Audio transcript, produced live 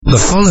The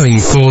following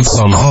thoughts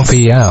on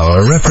Hoppy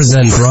Hour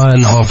represent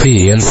Ryan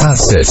Hoppy and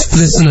that's it.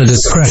 Listener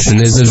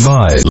discretion is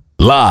advised.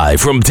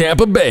 Live from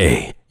Tampa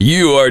Bay,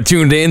 you are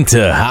tuned in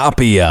to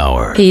Hoppy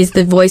Hour. He's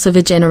the voice of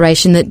a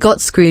generation that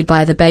got screwed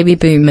by the baby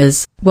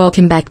boomers.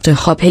 Welcome back to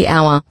Hoppy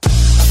Hour.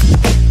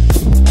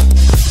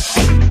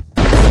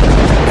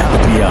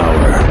 Hoppy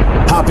Hour.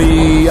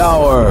 Hoppy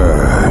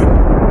Hour.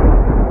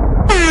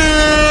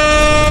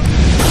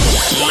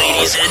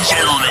 Ladies and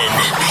gentlemen,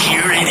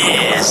 here it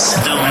is.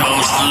 The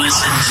most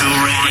listened to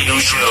radio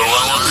show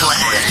on the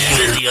planet.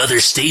 Even the other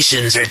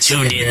stations are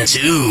tuned in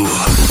too.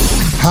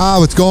 Hi,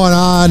 what's going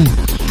on?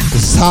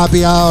 This is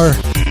Hoppy Hour.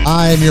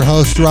 I am your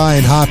host,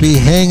 Ryan Hoppy,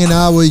 hanging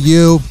out with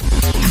you.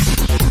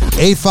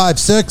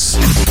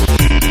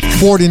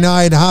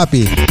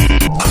 856-49-HOPPY.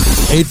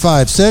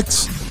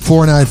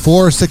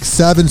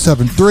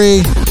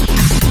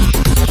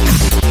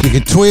 856-494-6773. You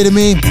can tweet at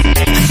me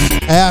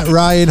at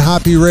Ryan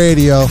Hoppy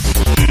Radio.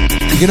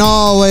 You can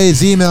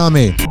always email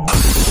me,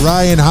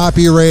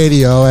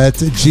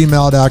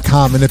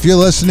 RyanHoppyRadio@gmail.com. And if you're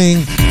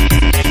listening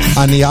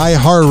on the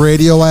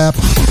iHeartRadio app,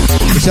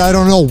 which I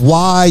don't know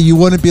why you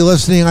wouldn't be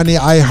listening on the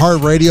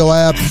iHeartRadio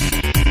app.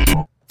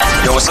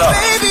 Yo, what's up?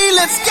 Baby,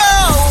 let's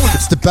go!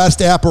 It's the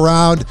best app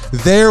around.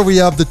 There we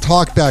have the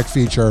talkback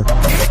feature.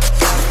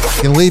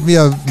 You can leave me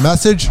a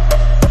message,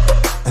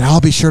 and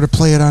I'll be sure to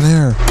play it on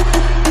air.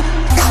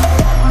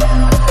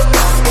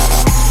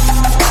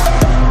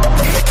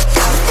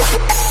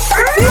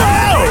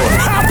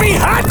 Hoppy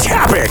Hot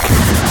Topic.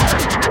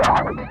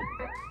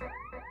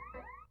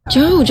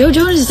 Joe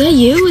Jonas, is that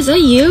you? Is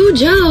that you,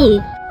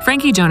 Joe?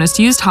 Frankie Jonas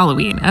used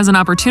Halloween as an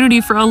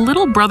opportunity for a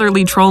little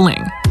brotherly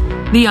trolling.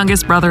 The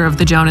youngest brother of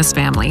the Jonas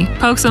family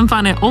pokes some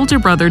fun at older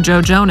brother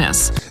Joe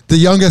Jonas. The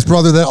youngest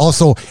brother that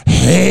also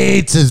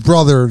hates his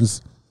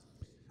brothers.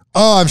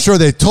 Oh, I'm sure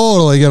they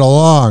totally get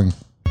along.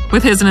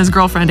 With his and his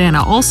girlfriend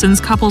Anna Olsen's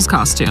couple's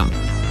costume.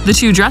 The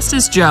two dressed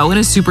as Joe and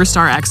his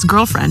superstar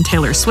ex-girlfriend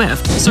Taylor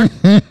Swift.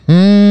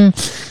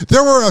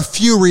 There were a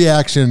few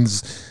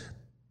reactions,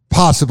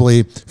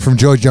 possibly, from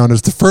Joe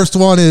Jonas. The first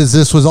one is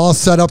this was all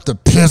set up to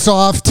piss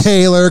off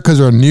Taylor because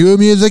her new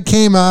music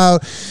came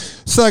out.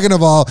 Second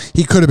of all,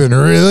 he could have been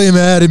really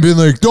mad and been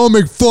like, don't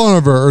make fun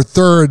of her. Or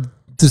third,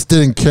 just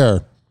didn't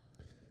care.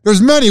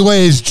 There's many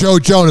ways Joe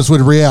Jonas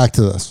would react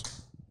to this.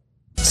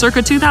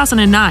 Circa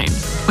 2009,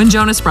 when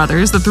Jonas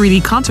Brothers, the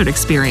 3D concert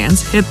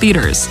experience, hit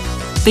theaters.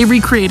 They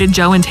recreated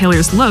Joe and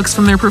Taylor's looks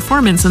from their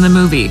performance in the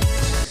movie.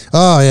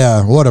 Oh,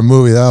 yeah. What a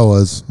movie that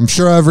was. I'm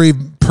sure every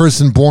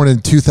person born in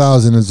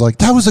 2000 is like,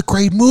 that was a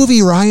great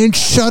movie, Ryan.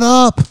 Shut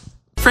up.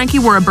 Frankie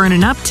wore a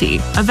burnin' up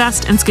tee, a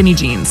vest, and skinny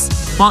jeans,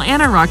 while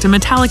Anna rocked a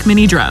metallic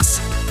mini dress.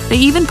 They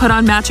even put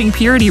on matching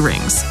purity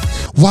rings.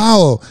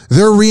 Wow,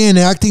 they're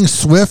reenacting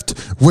Swift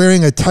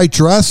wearing a tight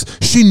dress?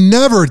 She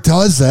never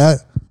does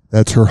that.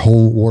 That's her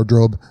whole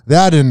wardrobe.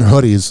 That and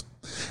hoodies.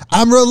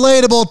 I'm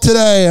relatable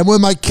today. I'm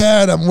with my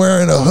cat. I'm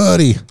wearing a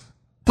hoodie.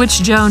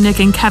 Which Joe, Nick,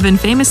 and Kevin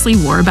famously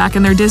wore back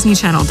in their Disney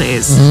Channel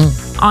days.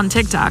 Mm-hmm. On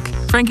TikTok,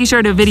 Frankie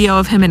shared a video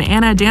of him and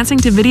Anna dancing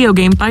to video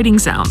game fighting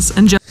sounds.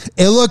 And Joe...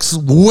 It looks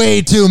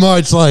way too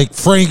much like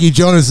Frankie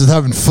Jonas is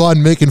having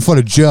fun making fun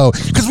of Joe.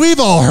 Because we've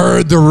all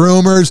heard the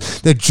rumors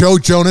that Joe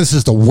Jonas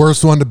is the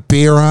worst one to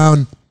be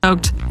around.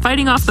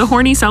 Fighting off the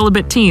horny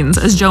celibate teens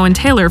as Joe and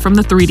Taylor from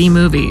the 3D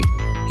movie.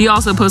 He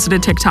also posted a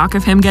TikTok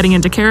of him getting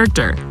into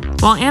character,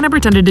 while Anna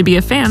pretended to be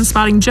a fan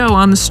spotting Joe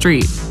on the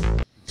street.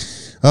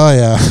 Oh,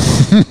 yeah.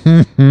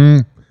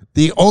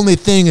 The only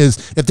thing is,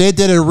 if they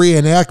did a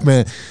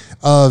reenactment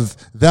of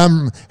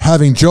them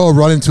having Joe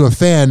run into a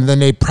fan, then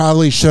they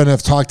probably shouldn't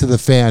have talked to the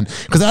fan.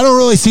 Because I don't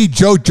really see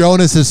Joe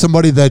Jonas as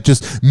somebody that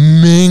just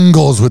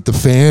mingles with the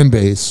fan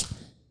base.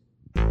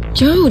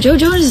 Joe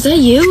Jonas, is that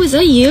you? Is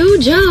that you,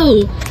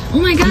 Joe? Oh,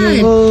 my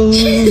God.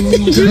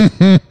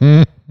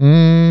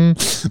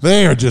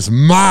 They are just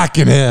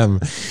mocking him.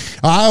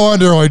 I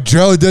wonder what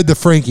Joe did to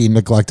Frankie.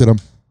 Neglected him.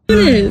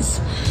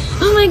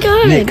 Oh my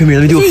God. Nick, come here.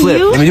 Let me do a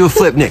flip. Let me do a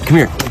flip, Nick. Come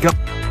here. Go.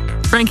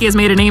 Frankie has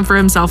made a name for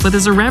himself with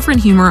his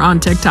irreverent humor on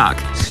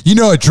TikTok. You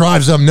know it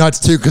drives them nuts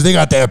too because they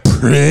got that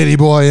pretty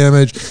boy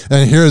image.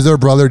 And here's their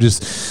brother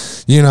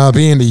just,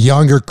 being the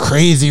younger,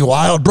 crazy,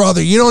 wild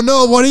brother. You don't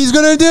know what he's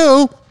going to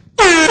do.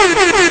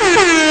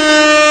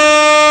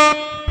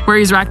 Where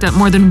he's racked up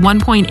more than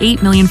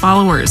 1.8 million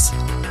followers.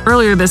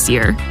 Earlier this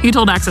year, he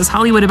told Access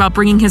Hollywood about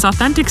bringing his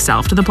authentic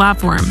self to the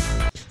platform.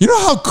 You know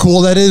how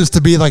cool that is to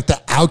be like the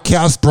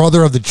outcast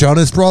brother of the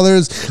Jonas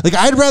Brothers? Like,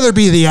 I'd rather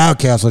be the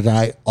outcast, like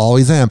I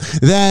always am,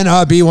 than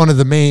be one of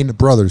the main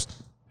brothers.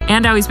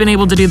 And how he's been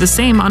able to do the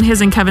same on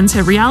his and Kevin's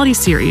hit reality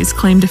series,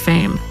 Claim to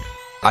Fame.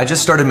 I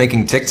just started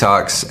making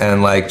TikToks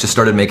and just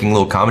started making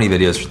little comedy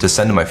videos to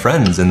send to my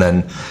friends. And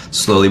then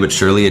slowly but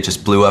surely it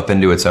just blew up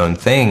into its own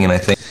thing. And I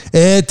think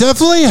it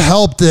definitely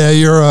helped that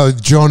you're a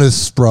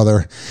Jonas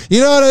brother.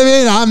 You know what I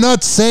mean? I'm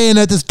not saying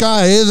that this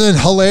guy isn't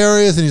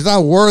hilarious and he's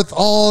not worth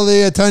all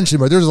the attention,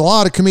 but there's a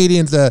lot of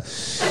comedians that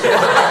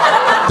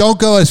don't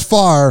go as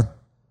far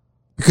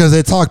because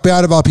they talk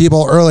bad about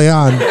people early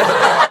on.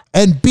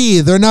 And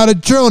B, they're not a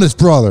Jonas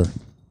brother.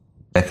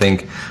 I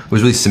think it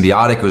was really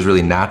symbiotic, it was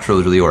really natural, it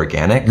was really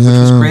organic, which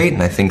was great.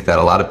 And I think that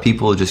a lot of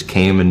people just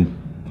came and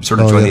sort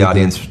of joined the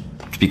audience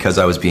because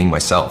I was being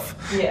myself,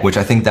 which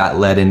I think that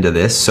led into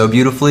this so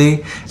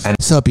beautifully. And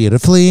so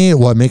beautifully,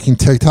 what, making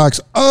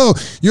TikToks? Oh,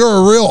 you're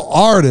a real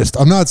artist.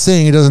 I'm not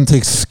saying it doesn't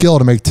take skill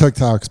to make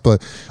TikToks,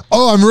 but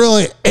I'm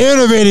really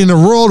innovating the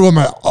world with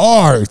my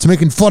art. It's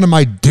making fun of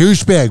my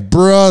douchebag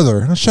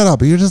brother. Oh, shut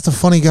up, you're just a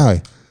funny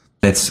guy.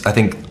 It's, I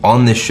think,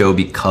 on this show,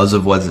 because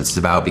of what it's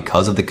about,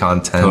 because of the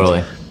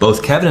content,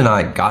 both Kevin and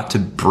I got to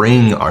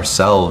bring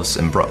ourselves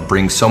and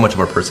bring so much of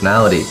our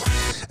personality.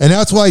 And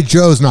that's why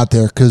Joe's not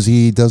there, because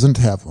he doesn't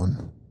have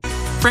one.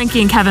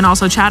 Frankie and Kevin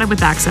also chatted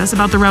with Access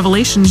about the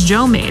revelations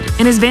Joe made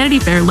in his Vanity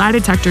Fair lie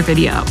detector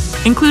video,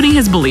 including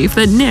his belief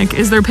that Nick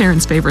is their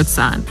parents' favorite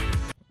son.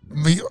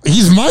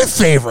 He's my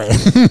favorite.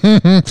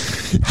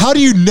 How do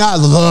you not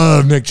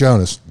love Nick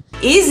Jonas?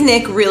 Is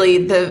Nick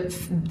really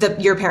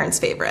your parents'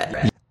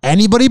 favorite?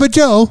 Anybody but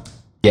Joe.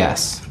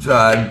 Yes.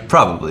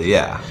 Probably,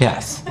 yeah.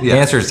 Yes. The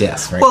answer is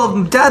yes. Right?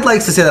 Well, Dad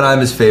likes to say that I'm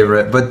his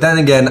favorite, but then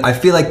again, I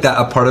feel like that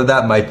a part of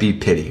that might be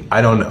pity.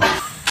 I don't know.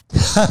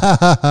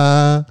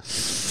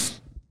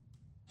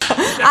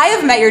 I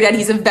have met your dad.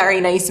 He's a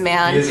very nice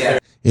man.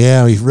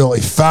 Yeah, we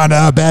really found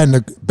out back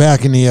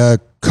in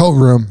the coat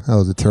room. That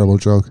was a terrible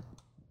joke.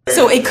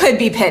 So it could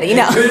be pity.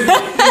 No.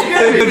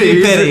 It could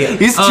be pity.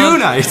 He's too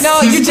nice. No,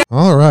 you just...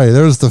 All right,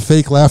 there's the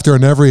fake laughter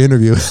in every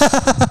interview.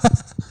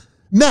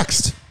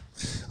 Next.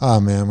 Oh,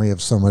 man, we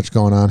have so much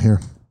going on here.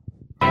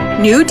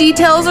 New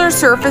details are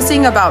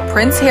surfacing about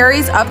Prince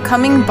Harry's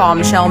upcoming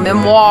bombshell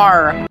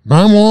memoir.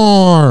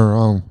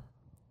 Oh,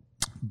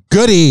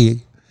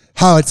 goody.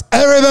 How it's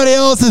everybody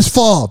else's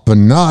fault, but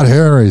not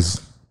Harry's.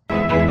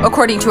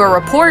 According to a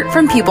report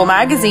from People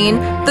magazine,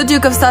 the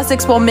Duke of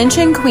Sussex will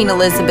mention Queen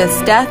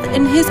Elizabeth's death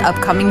in his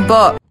upcoming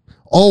book.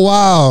 Oh,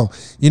 wow.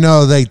 You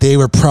know, they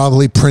were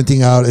probably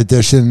printing out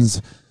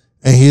editions.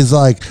 And he's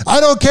like, I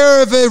don't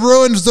care if it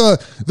ruins the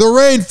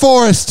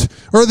rainforest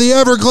or the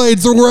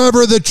Everglades or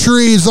wherever the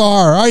trees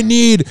are. I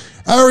need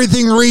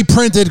everything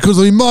reprinted because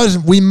we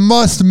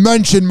must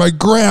mention my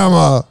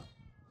grandma.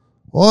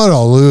 What a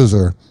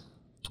loser.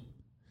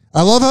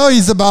 I love how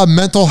he's about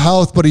mental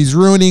health, but he's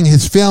ruining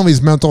his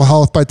family's mental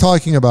health by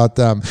talking about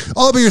them.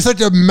 Oh, but you're such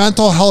a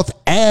mental health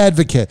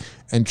advocate.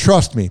 And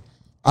trust me,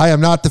 I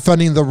am not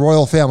defending the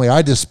royal family.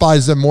 I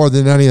despise them more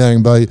than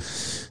anything, but it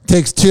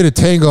takes two to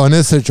tango in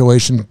this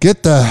situation.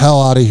 Get the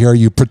hell out of here,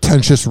 you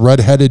pretentious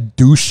redheaded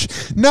douche.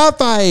 Not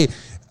by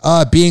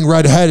being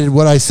redheaded,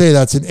 what I say,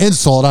 that's an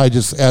insult. I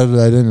just added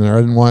that in there.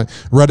 I didn't want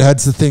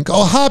redheads to think,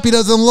 oh, Hoppy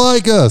doesn't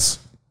like us.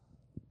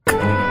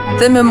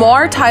 The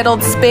memoir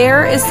titled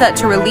Spare is set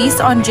to release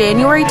on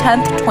January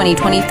 10th,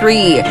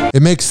 2023.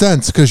 It makes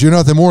sense because you're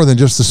nothing more than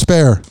just a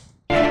spare.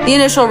 The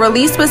initial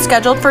release was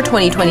scheduled for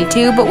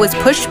 2022, but was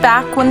pushed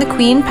back when the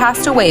Queen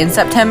passed away in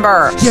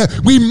September. Yeah,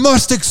 we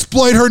must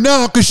exploit her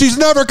now because she's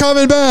never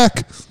coming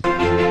back.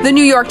 The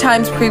New York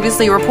Times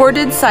previously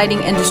reported,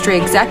 citing industry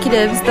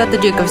executives, that the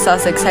Duke of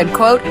Sussex had,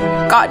 quote,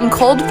 gotten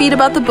cold feet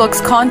about the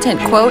book's content,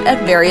 quote,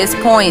 at various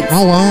points.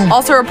 Oh, wow.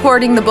 Also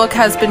reporting the book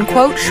has been,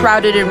 quote,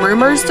 shrouded in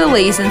rumors,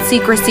 delays, and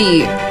secrecy.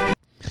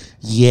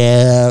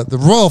 Yeah, the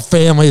royal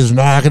family is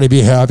not going to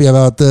be happy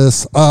about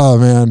this. Oh,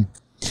 man.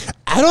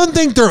 I don't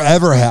think they're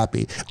ever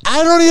happy.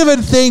 I don't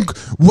even think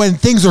when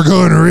things are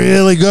going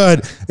really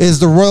good is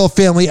the royal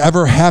family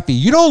ever happy.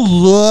 You don't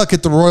look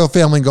at the royal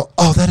family and go,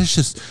 oh, that is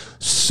just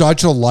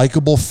such a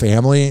likable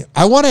family.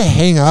 I want to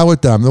hang out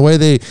with them the way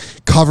they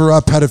cover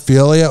up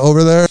pedophilia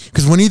over there.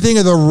 Because when you think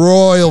of the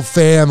royal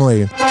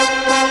family,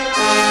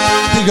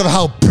 think of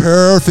how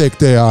perfect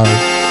they are,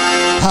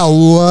 how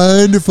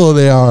wonderful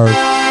they are.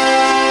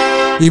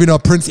 Even though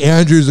Prince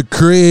Andrew's a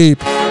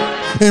creep.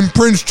 And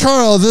Prince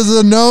Charles is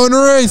a known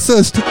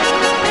racist.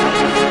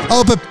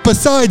 Oh, but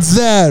besides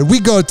that, we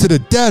go to the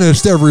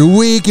dentist every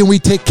week and we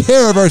take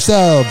care of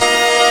ourselves.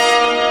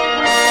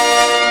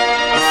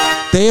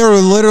 They are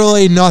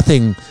literally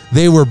nothing.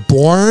 They were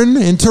born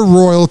into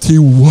royalty.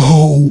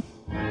 Whoa.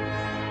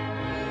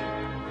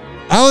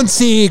 I don't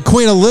see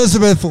Queen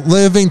Elizabeth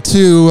living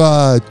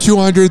to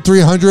 200,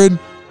 300.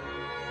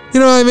 You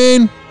know what I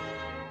mean?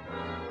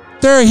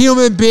 They're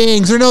human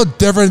beings. They're no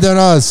different than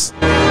us.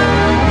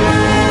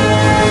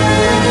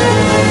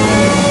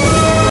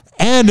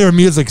 And their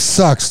music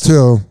sucks,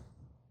 too.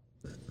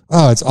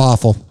 Oh, it's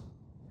awful.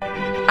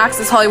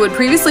 Access Hollywood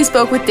previously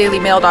spoke with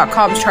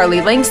DailyMail.com's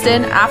Charlie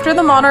Langston after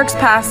the monarch's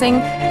passing,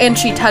 and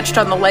she touched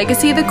on the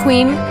legacy the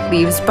Queen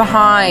leaves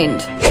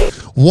behind.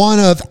 One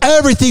of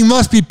everything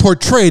must be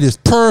portrayed as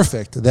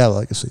perfect. That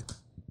legacy.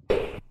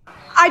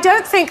 I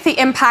don't think the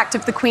impact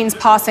of the Queen's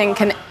passing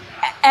can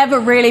ever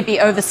really be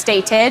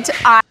overstated.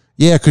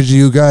 Yeah, because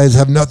you guys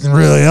have nothing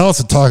really else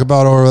to talk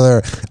about over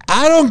there.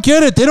 I don't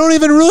get it. They don't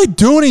even really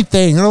do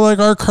anything. They're like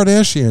our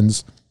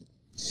Kardashians.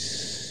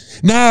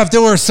 Now, if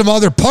there were some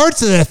other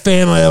parts of that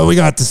family that we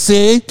got to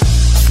see,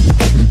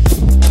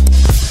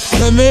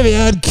 then maybe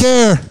I'd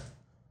care.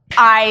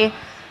 I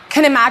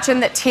can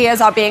imagine that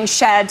tears are being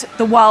shed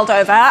the world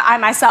over. I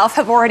myself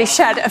have already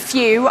shed a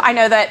few. I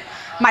know that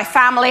My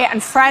family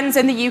and friends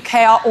in the UK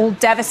are all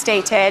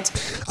devastated.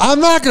 I'm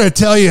not going to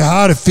tell you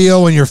how to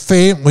feel when your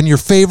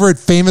favorite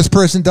famous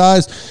person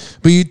dies,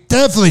 but you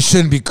definitely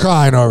shouldn't be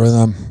crying over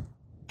them.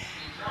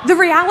 The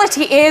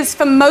reality is,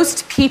 for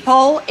most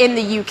people in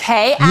the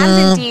UK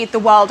and indeed the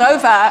world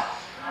over,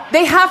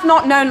 they have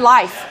not known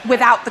life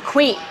without the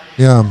Queen.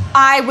 Yeah.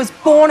 I was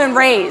born and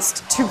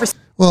raised to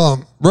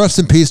Well, rest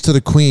in peace to the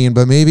Queen,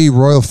 but maybe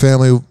royal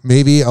family,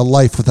 maybe a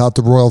life without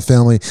the royal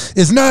family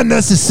is not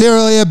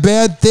necessarily a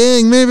bad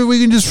thing. Maybe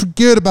we can just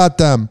forget about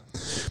them.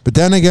 But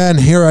then again,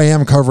 here I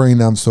am covering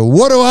them. So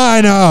what do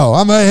I know?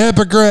 I'm a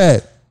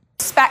hypocrite.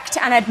 respect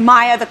and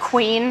admire the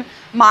Queen.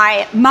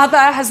 My mother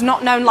has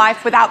not known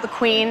life without the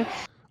Queen.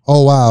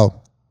 Oh,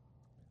 wow.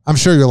 I'm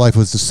sure your life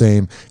was the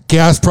same.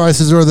 Gas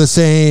prices were the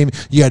same.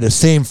 You had the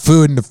same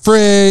food in the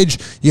fridge.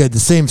 You had the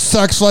same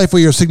sex life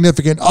with your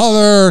significant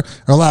other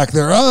or lack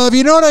thereof.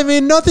 You know what I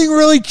mean? Nothing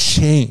really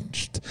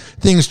changed.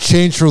 Things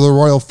changed for the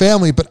royal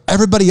family, but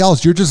everybody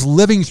else, you're just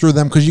living through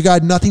them because you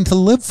got nothing to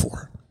live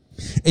for.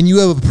 And you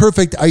have a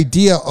perfect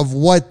idea of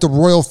what the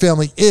royal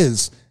family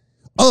is.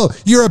 Oh,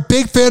 you're a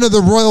big fan of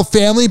the royal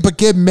family, but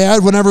get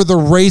mad whenever the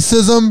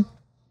racism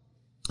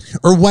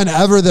or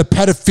whenever the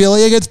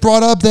pedophilia gets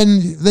brought up,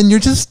 then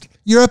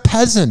you're a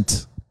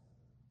peasant.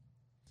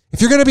 If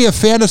you're going to be a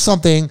fan of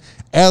something,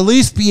 at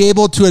least be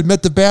able to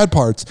admit the bad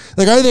parts.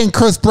 Like, I think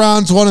Chris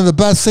Brown's one of the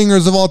best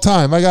singers of all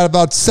time. I got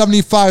about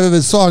 75 of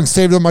his songs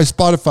saved on my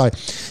Spotify.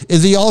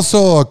 Is he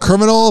also a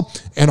criminal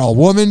and a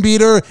woman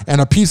beater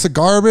and a piece of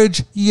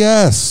garbage?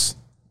 Yes.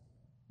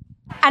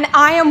 And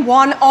I am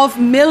one of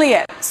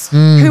millions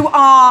who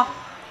are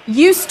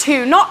used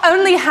to not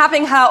only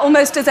having her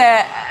almost as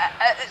a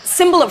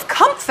symbol of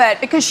comfort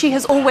because she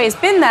has always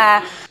been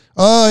there.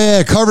 Oh,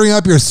 yeah, covering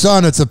up your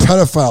son, it's a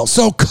pedophile.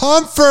 So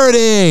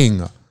comforting.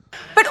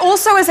 But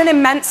also as an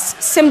immense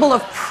symbol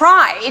of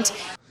pride.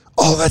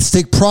 Oh, let's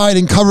take pride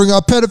in covering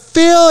up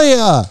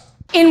pedophilia.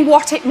 In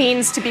what it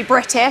means to be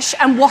British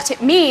and what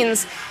it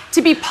means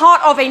to be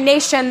part of a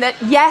nation that,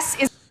 yes,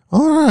 is...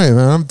 All right,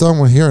 man, I'm done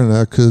with hearing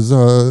that because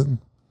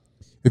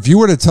if you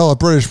were to tell a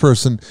British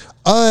person,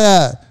 oh,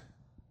 yeah,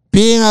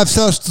 being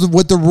obsessed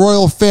with the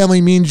royal family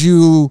means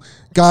you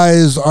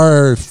guys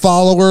are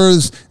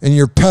followers and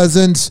you're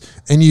peasants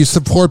and you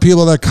support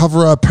people that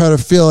cover up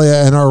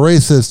pedophilia and are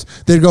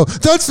racist, they'd go,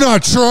 that's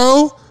not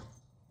true.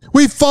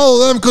 We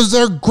follow them because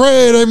they're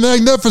great and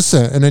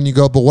magnificent. And then you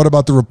go, but what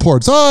about the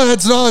reports? Oh,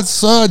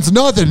 it's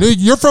nothing.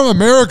 You're from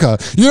America.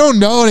 You don't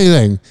know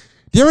anything.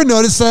 You ever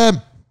notice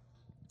that?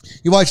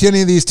 You watch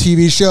any of these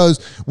TV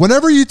shows,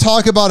 whenever you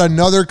talk about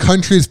another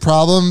country's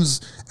problems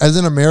as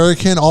an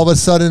American, all of a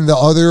sudden the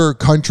other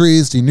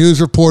countries, the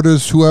news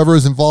reporters, whoever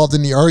is involved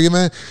in the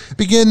argument,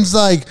 begins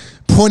like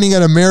pointing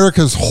at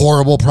America's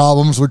horrible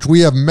problems, which we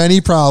have many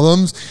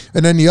problems.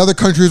 And then the other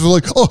countries are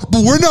like, oh,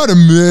 but we're not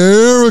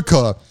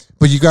America.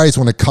 But you guys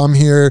want to come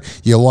here,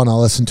 you want to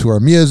listen to our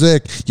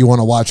music, you want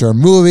to watch our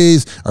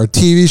movies, our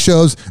TV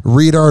shows,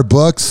 read our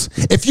books.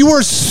 If you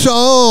were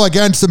so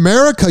against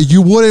America,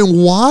 you wouldn't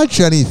watch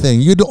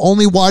anything. You'd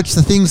only watch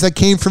the things that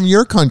came from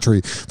your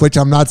country, which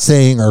I'm not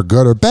saying are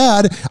good or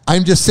bad.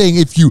 I'm just saying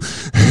if you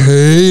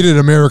hated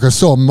America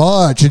so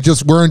much and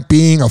just weren't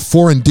being a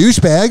foreign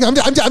douchebag,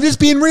 I'm just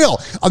being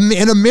real.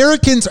 And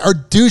Americans are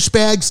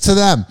douchebags to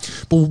them.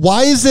 But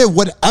why is it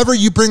whenever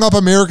you bring up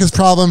America's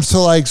problems to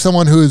like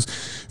someone who's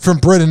from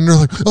Britain, they're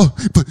like, oh,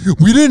 but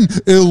we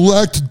didn't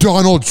elect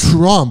Donald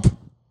Trump.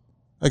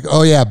 Like,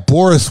 oh yeah,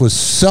 Boris was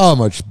so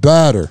much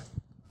better.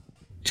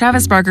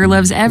 Travis Barker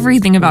loves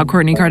everything about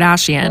Kourtney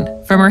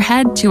Kardashian, from her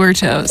head to her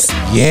toes.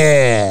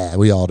 Yeah,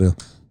 we all do.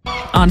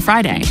 On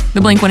Friday, the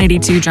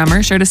Blink-182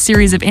 drummer shared a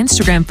series of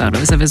Instagram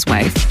photos of his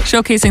wife,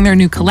 showcasing their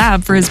new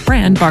collab for his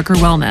brand, Barker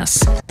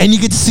Wellness. And you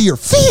get to see her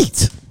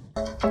feet.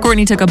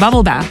 Kourtney took a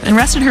bubble bath and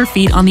rested her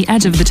feet on the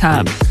edge of the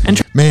tub.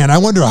 Man, I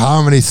wonder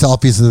how many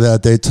selfies of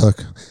that they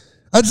took.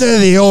 I'd say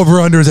the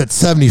over-under is at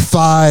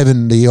 75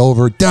 and the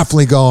over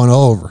definitely going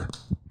over.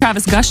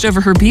 Travis gushed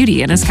over her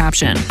beauty in his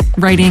caption,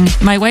 writing,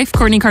 "My wife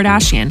Kourtney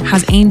Kardashian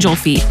has angel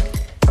feet."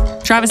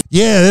 Travis.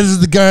 Yeah, this is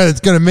the guy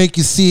that's going to make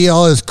you see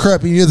all his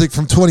crappy music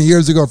from 20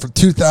 years ago for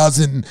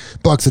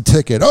 $2,000 a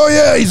ticket. Oh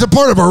yeah, he's a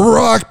part of a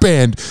rock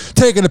band,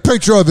 taking a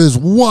picture of his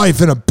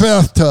wife in a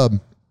bathtub.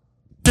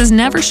 Is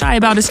never shy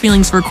about his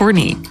feelings for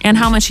Kourtney and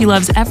how much he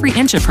loves every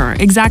inch of her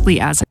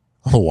exactly as.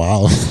 Oh,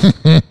 wow.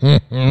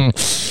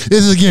 This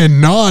is getting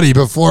naughty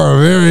before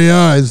our very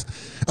eyes.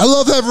 I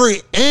love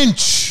every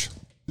inch.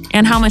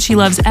 And how much he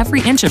loves every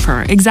inch of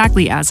her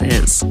exactly as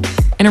is.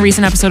 In a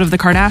recent episode of The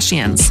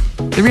Kardashians,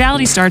 the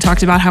reality star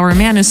talked about how her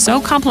man is so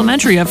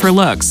complimentary of her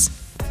looks.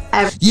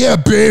 Yeah,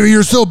 baby,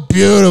 you're so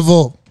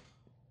beautiful.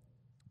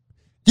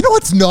 You know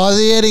what's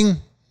nauseating?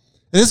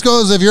 This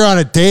goes if you're on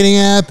a dating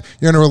app,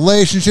 you're in a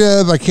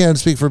relationship. I can't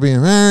speak for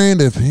being married.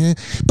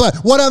 But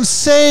what I'm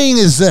saying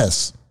is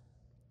this.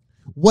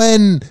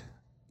 When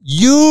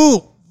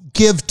you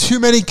give too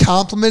many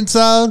compliments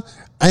out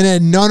and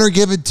then none are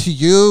given to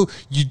you,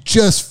 you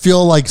just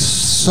feel like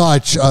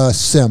such a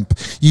simp.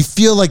 You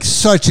feel like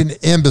such an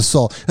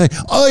imbecile. Like,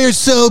 oh, you're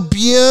so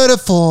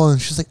beautiful.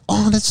 And she's like,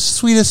 oh, that's the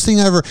sweetest thing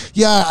ever.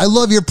 Yeah, I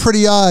love your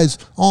pretty eyes.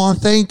 Oh,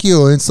 thank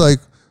you. And it's like,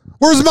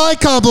 where's my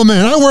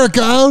compliment? I work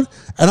out.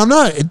 And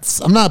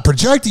I'm not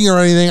projecting or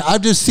anything.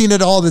 I've just seen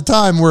it all the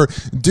time where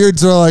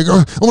dudes are like, oh,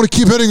 I want to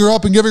keep hitting her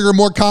up and giving her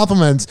more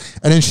compliments.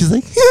 And then she's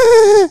like,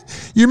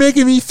 you're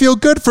making me feel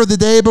good for the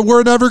day, but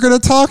we're never going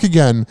to talk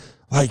again.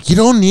 Like, you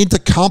don't need to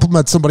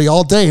compliment somebody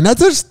all day. And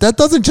that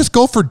doesn't just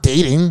go for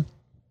dating.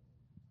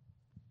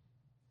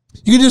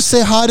 You can just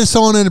say hi to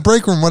someone in the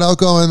break room without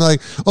going like,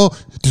 oh,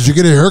 did you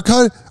get a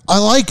haircut? I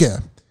like it.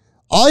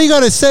 All you got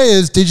to say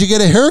is, did you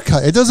get a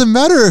haircut? It doesn't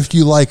matter if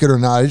you like it or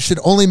not. It should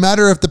only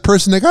matter if the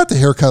person that got the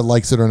haircut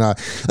likes it or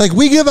not. Like,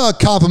 we give out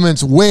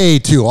compliments way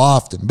too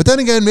often. But then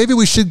again, maybe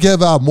we should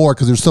give out more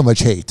because there's so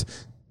much hate.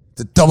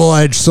 It's a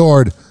double-edged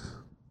sword.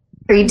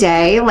 Every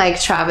day, like,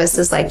 Travis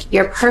is like,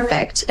 you're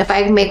perfect. If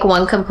I make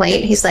one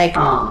complaint, he's like,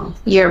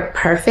 you're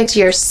perfect.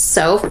 You're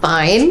so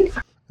fine.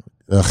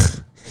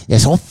 Ugh. You're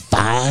so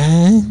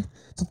fine.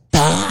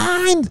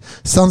 Fine.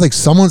 Sounds like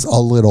someone's a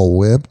little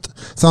whipped.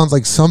 Sounds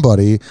like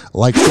somebody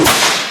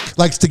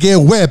likes to get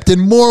whipped in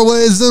more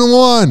ways than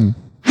one.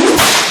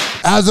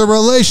 As a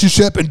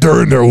relationship and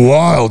during their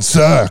wild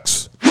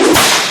sex.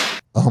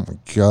 Oh my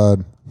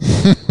God.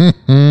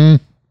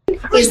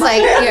 He's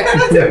like,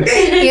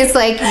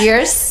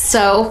 you're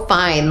so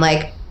fine.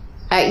 Like,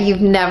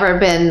 you've never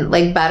been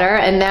like better.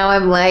 And now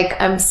I'm like,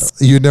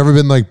 you've never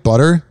been like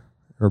butter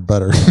or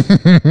better.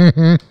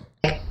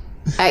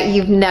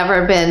 You've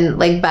never been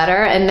like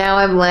better, and now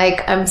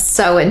I'm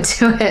so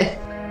into it.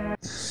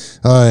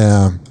 Oh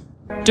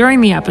yeah.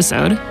 During the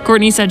episode,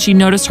 Courtney said she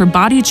noticed her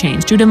body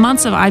change due to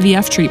months of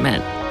IVF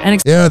treatment,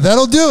 and yeah,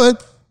 that'll do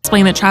it.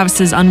 Explained that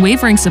Travis's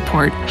unwavering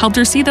support helped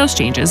her see those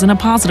changes in a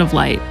positive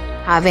light.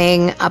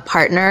 Having a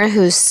partner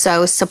who's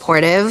so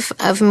supportive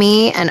of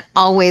me and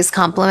always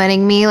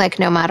complimenting me, like,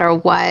 no matter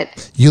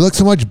what. You look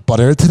so much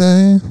better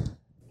today.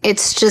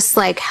 It's just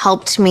like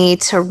helped me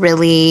to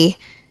really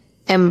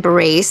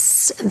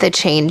embrace the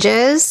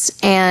changes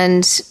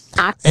and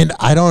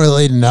I don't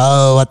really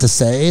know what to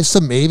say,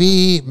 so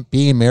maybe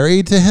being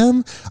married to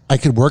him, I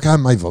could work on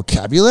my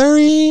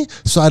vocabulary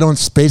so I don't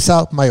space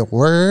out my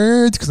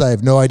words because I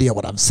have no idea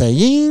what I'm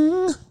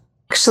saying.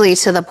 Actually,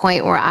 to the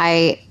point where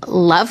I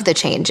love the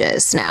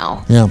changes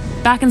now. Yeah.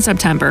 Back in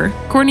September,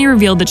 Courtney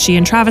revealed that she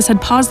and Travis had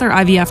paused their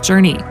IVF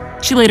journey.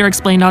 She later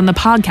explained on the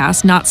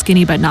podcast, Not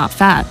Skinny But Not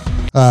Fat.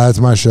 It's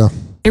my show.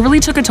 It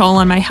really took a toll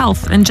on my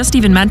health and just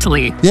even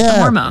mentally. Yeah. The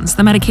hormones,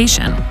 the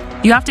medication.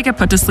 You have to get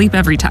put to sleep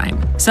every time.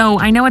 So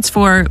I know it's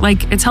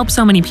it's helped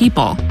so many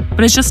people,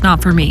 but it's just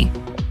not for me.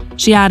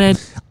 She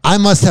added, I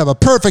must have a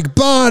perfect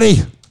body.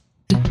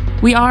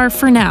 We are,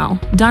 for now,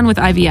 done with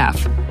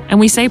IVF,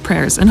 and we say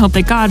prayers and hope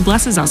that God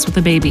blesses us with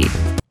a baby.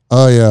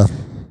 Oh, yeah.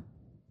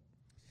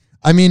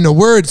 I mean, the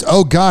words,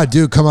 oh, God,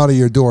 do come out of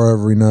your door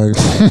every night.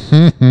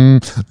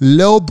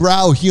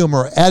 Lowbrow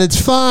humor at its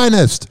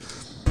finest.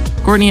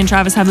 Courtney and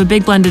Travis have a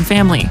big blended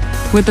family,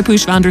 with the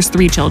Poosh founders'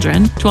 3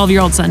 children,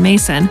 12-year-old son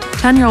Mason,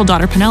 10-year-old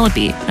daughter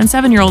Penelope, and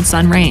 7-year-old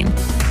son Rain.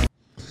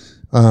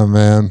 Oh,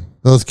 man.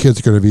 Those kids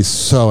are going to be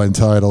so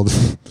entitled.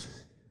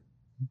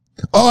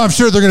 Oh, I'm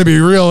sure they're going to be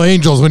real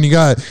angels when you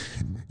got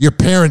your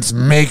parents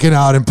making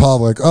out in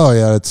public. Oh,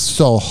 yeah, it's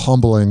so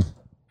humbling.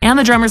 And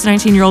the drummer's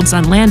 19-year-old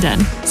son Landon,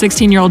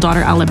 16-year-old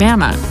daughter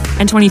Alabama,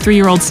 and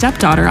 23-year-old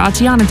stepdaughter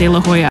Atiana De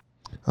La Hoya.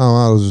 Oh,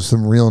 wow, those are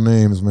some real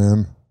names,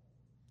 man.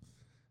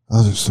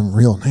 Those are some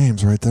real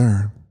names right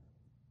there.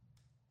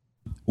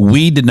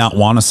 We did not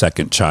want a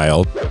second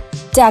child.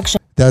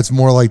 That's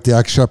more like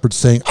Dax Shepard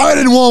saying, I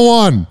didn't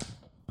want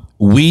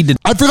one.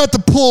 I forgot to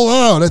pull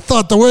out. I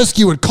thought the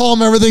whiskey would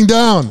calm everything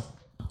down.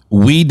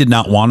 We did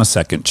not want a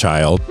second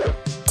child.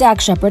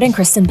 Dax Shepard and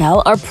Kristen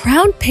Bell are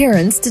proud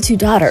parents to 2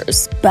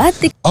 daughters, but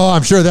Oh,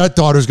 I'm sure that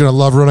daughter's going to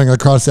love running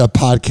across that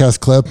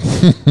podcast clip.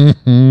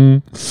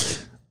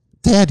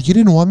 Dad, you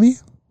didn't want me?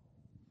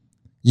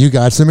 You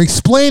got some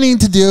explaining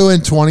to do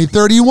in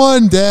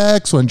 2031,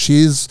 Dax, when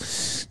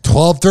she's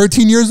 12,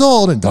 13 years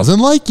old and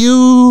doesn't like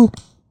you.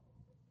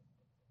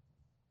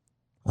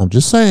 I'm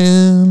just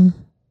saying.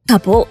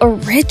 couple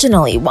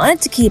originally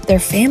wanted to keep their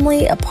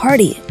family a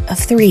party of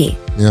 3.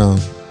 Yeah.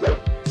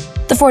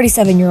 The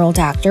 47-year-old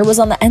actor was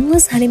on the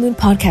Endless Honeymoon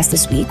podcast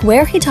this week,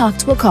 where he talked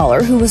to a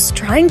caller who was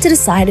trying to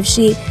decide if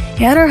she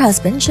and her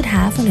husband should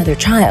have another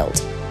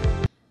child.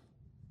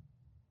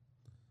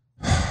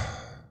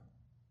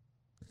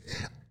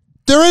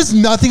 There is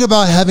nothing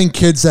about having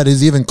kids that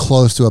is even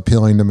close to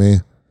appealing to me.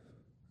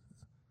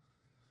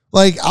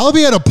 Like, I'll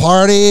be at a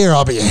party or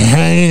I'll be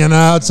hanging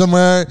out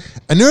somewhere,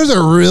 and there's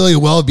a really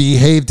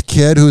well-behaved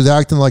kid who's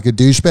acting like a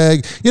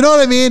douchebag. You know what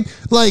I mean?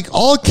 Like,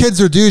 all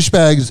kids are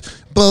douchebags,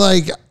 but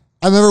like,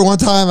 I remember one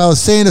time I was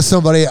saying to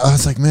somebody, I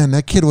was like, man,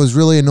 that kid was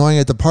really annoying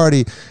at the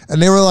party.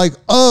 And they were like,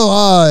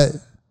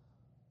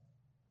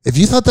 if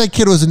you thought that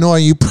kid was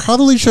annoying, you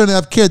probably shouldn't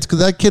have kids because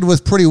that kid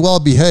was pretty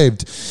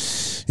well-behaved.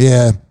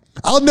 Yeah.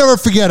 I'll never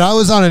forget. I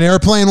was on an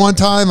airplane one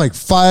time, like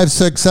 5,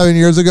 6, 7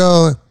 years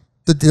ago.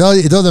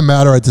 it doesn't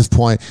matter at this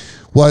point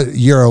what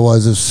year it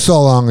was. It was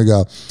so long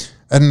ago.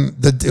 And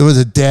it was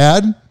a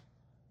dad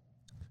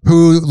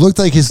who looked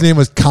like his name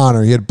was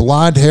Connor. He had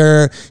blonde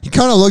hair. He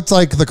kind of looked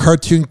like the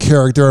cartoon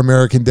character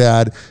American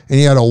Dad. And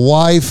he had a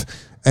wife.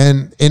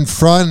 And in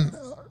front,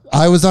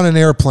 I was on an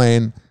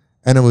airplane,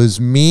 and it was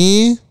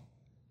me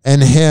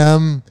and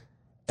him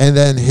and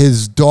then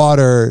his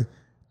daughter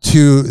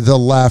to the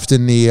left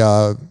in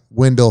the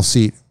window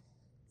seat.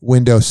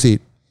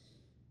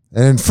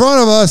 And in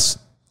front of us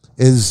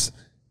is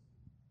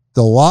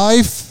the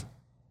wife,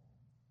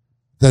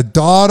 the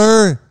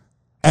daughter,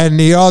 and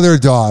the other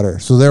daughter.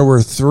 So there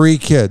were 3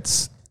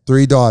 kids,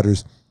 3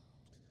 daughters.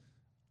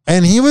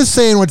 And he was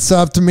saying what's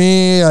up to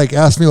me, like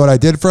asked me what I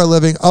did for a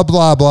living,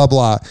 blah, blah,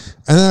 blah.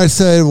 And then I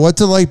said,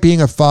 what's it like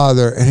being a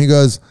father? And he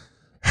goes,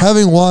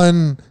 having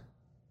one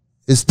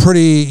is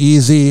pretty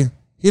easy.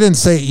 He didn't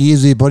say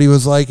easy, but he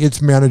was like,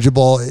 it's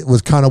manageable. It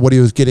was kind of what he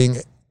was getting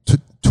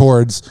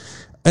towards.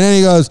 And then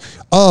he goes,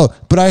 oh,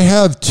 but I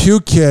have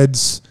 2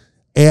 kids.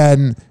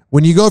 And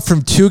when you go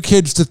from 2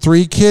 kids to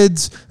 3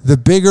 kids, the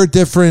bigger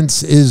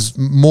difference is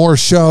more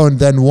shown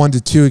than 1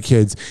 to 2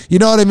 kids. You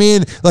know what I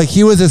mean? Like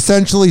he was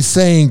essentially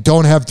saying,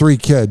 don't have 3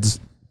 kids.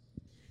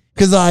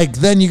 Because like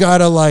then you got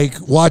to like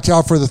watch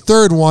out for the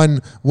 3rd one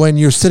when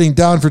you're sitting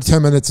down for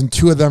 10 minutes and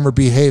 2 of them are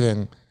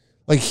behaving.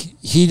 Like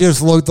he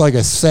just looked like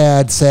a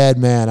sad, sad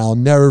man. I'll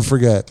never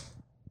forget.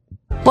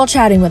 While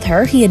chatting with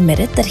her, he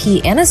admitted that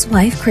he and his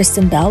wife,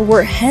 Kristen Bell,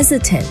 were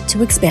hesitant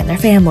to expand their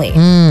family.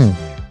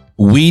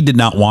 We did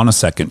not want a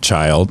second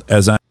child,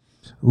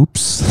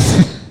 Oops.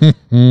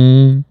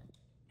 I'm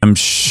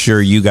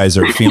sure you guys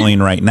are feeling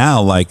right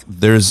now. Like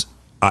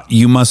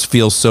you must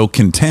feel so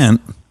content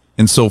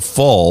and so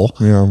full.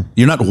 Yeah.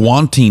 You're not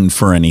wanting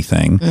for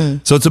anything.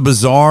 So it's a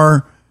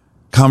bizarre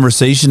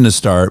conversation to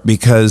start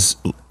because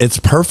it's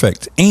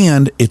perfect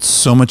and it's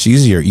so much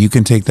easier. You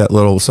can take that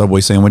little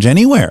Subway sandwich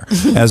anywhere.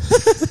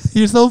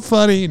 You're so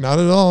funny. Not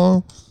at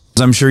all.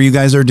 As I'm sure you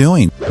guys are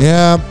doing.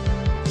 Yeah.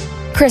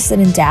 Kristen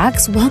and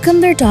Dax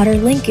welcomed their daughter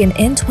Lincoln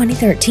in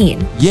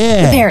 2013.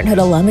 Yeah. The Parenthood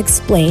alum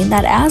explained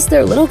that as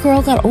their little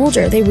girl got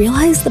older, they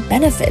realized the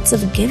benefits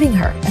of giving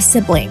her a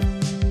sibling.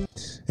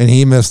 And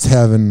he missed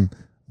having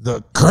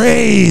the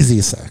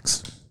crazy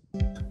sex.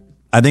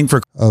 I think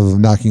of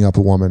knocking up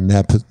a woman,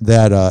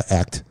 that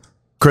act.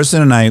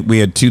 Kristen and I, we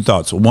had 2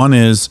 thoughts. One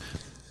is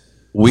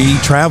we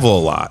travel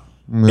a lot.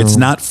 No. It's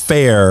not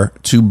fair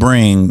to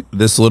bring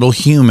this little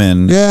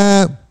human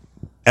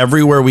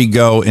everywhere we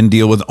go and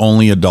deal with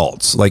only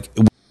adults. But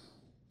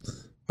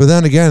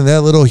then again,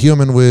 that little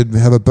human would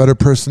have a better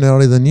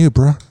personality than you,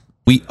 bro.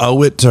 We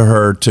owe it to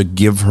her to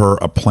give her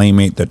a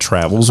playmate that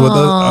travels with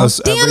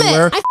us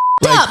everywhere. Damn it!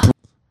 I f***ed up.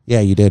 Yeah,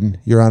 you did.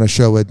 You're on a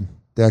show with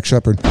Dax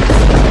Shepard.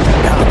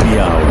 Happy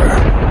hour.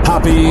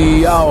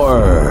 Happy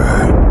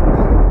hour.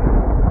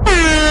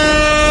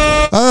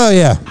 Oh,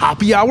 yeah.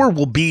 Happy hour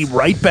will be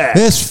right back.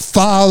 This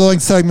following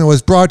segment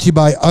was brought to you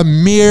by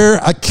Amir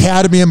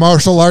Academy of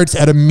Martial Arts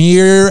at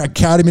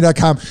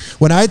amiracademy.com.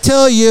 When I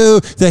tell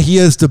you that he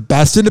is the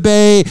best in the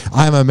Bay,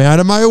 I'm a man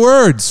of my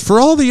words. For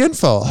all the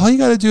info, all you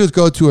got to do is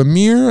go to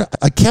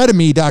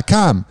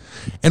amiracademy.com.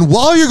 And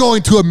while you're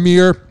going to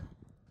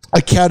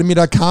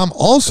amiracademy.com,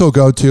 also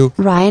go to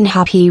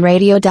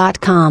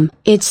RyanHappyRadio.com.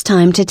 It's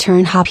time to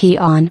turn happy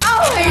on.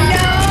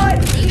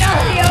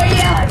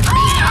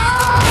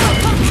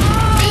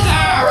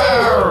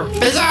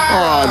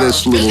 Oh,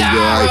 this little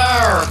guy.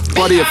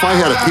 Buddy, if I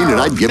had a peanut,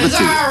 I'd give it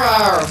to you.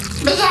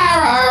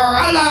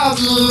 Bizarro, I love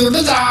you.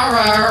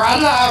 Bizarro, I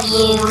love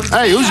you.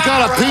 Hey, who's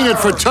got a peanut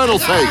for turtle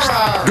face?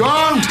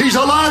 Don't, he's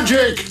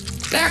allergic.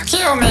 They'll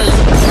kill me.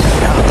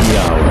 Happy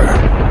hour.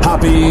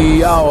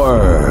 Happy hour.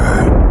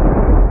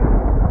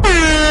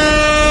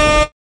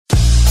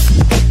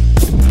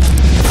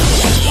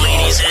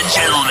 Ladies and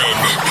gentlemen,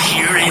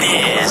 here it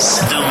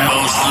is. The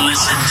most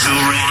listened to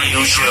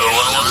radio show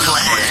on the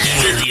planet.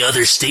 Even the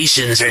other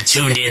stations are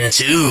tuned in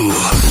too.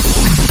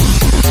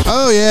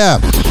 Oh, yeah.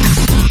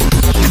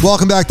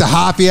 Welcome back to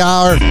Happy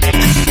Hour.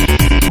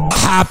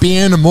 Happy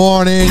in the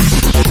morning.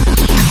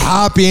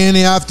 Happy in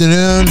the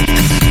afternoon.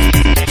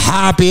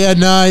 Happy at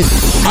night.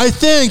 I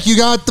think you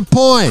got the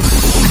point.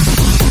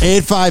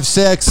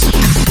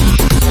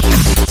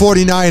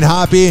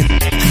 856-49-HAPPY.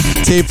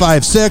 It's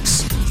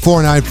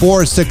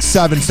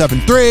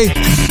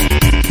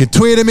 856-494-6773. You can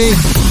tweet at me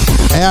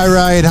at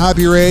Ryan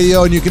Happy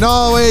Radio, and you can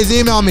always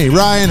email me,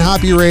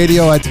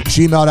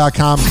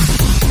 ryanhappyradio@gmail.com.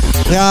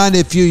 And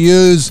if you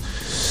use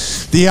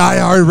the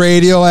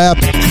iHeartRadio app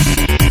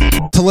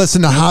to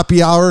listen to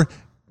Happy Hour,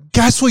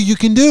 guess what you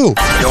can do?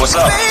 Yo, what's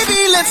up?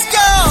 Baby, let's go!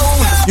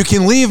 You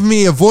can leave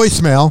me a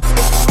voicemail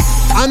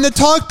on the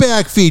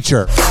TalkBack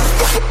feature.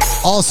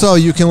 Also,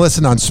 you can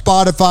listen on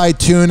Spotify,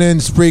 TuneIn,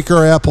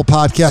 Spreaker, Apple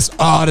Podcasts,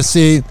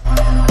 Odyssey,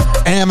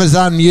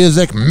 Amazon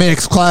Music,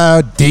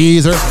 Mixcloud,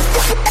 Deezer.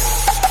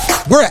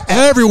 We're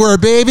everywhere,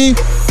 baby.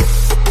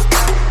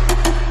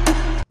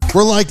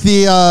 We're like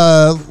the,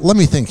 let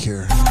me think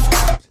here.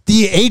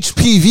 The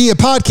HPV of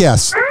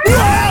podcasts.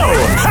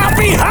 Whoa!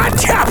 Happy hot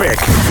topic!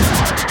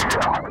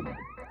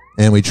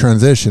 And we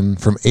transition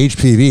from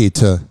HPV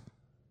to...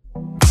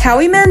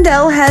 Howie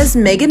Mandel has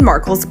Meghan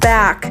Markle's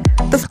back.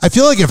 I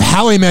feel like if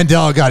Howie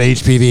Mandel got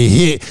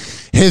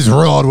HPV, his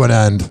world would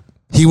end.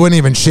 He wouldn't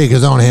even shake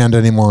his own hand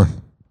anymore.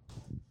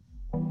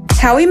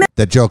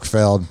 That joke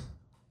failed.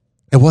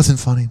 It wasn't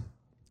funny.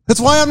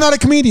 That's why I'm not a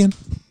comedian.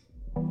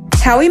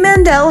 Howie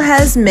Mandel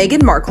has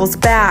Meghan Markle's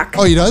back.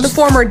 Oh, he does? The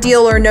former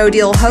Deal or No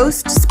Deal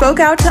host spoke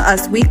out to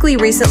Us Weekly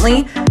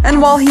recently, and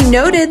while he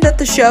noted that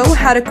the show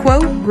had a,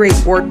 quote, great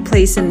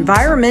workplace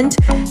environment,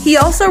 he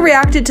also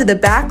reacted to the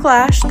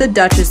backlash the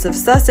Duchess of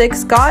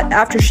Sussex got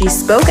after she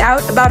spoke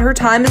out about her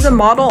time as a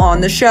model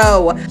on the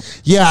show.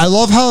 Yeah, I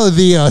love how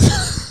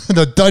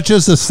the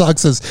Duchess of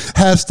Sussex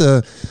has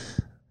to,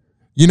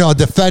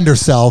 defend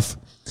herself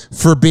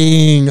for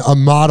being a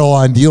model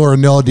on Deal or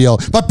No Deal.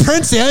 But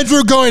Prince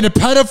Andrew going to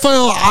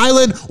Pedophile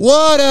Island,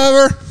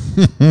 whatever.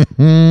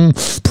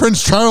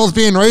 Prince Charles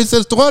being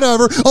racist,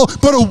 whatever. Oh,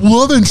 but a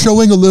woman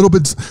showing a little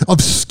bit of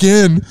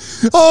skin.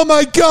 Oh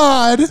my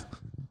God.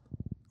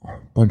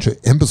 Bunch of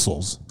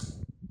imbeciles.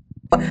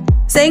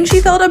 Saying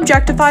she felt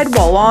objectified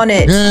while on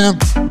it. Yeah.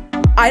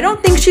 I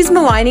don't think she's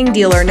maligning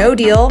Deal or No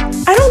Deal.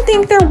 I don't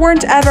think there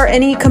weren't ever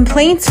any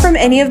complaints from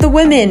any of the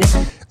women.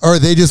 Or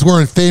they just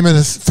weren't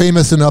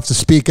famous enough to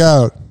speak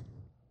out.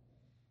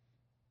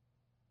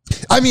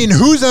 I mean,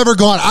 who's ever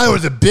gone, I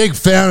was a big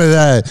fan of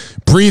that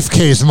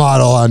briefcase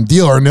model on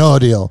Deal or No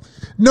Deal.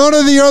 None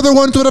of the other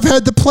ones would have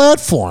had the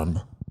platform.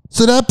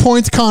 So that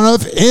point's kind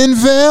of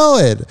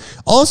invalid.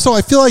 Also,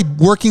 I feel like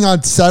working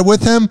on set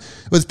with him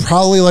was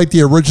probably like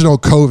the original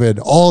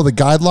COVID. All the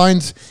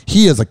guidelines,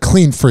 he is a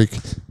clean freak.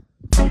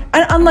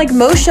 And unlike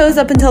most shows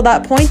up until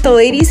that point, the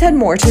ladies had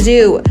more to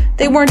do.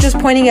 They weren't just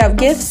pointing out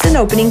gifts and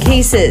opening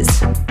cases.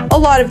 A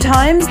lot of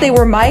times they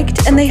were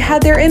mic'd and they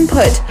had their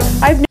input.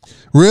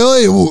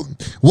 Really?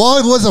 Well,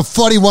 it was a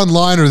funny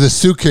one-liner the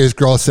suitcase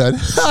girl said.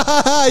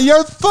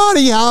 You're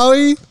funny,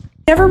 Howie.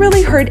 Never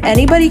really heard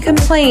anybody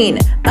complain,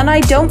 and I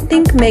don't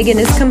think Meghan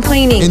is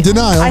complaining. In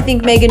denial. I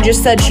think Meghan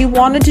just said she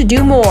wanted to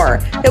do more.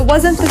 It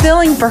wasn't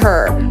fulfilling for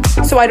her.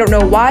 So I don't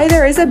know why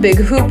there is a big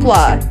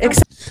hoopla.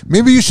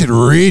 Maybe you should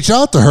reach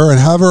out to her and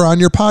have her on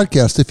your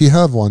podcast if you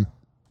have one.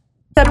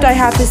 Except I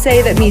have to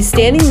say that me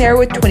standing there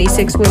with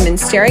 26 women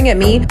staring at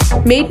me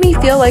made me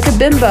feel like a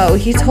bimbo,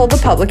 he told the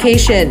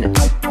publication.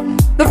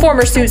 The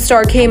former Suit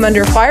star came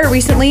under fire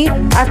recently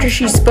after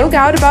she spoke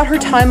out about her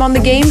time on the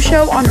game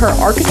show on her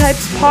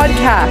Archetypes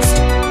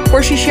podcast,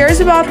 where she shares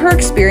about her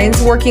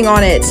experience working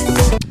on it.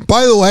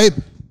 By the way,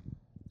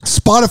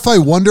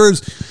 Spotify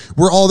wonders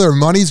where all their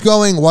money's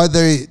going, why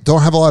they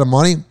don't have a lot of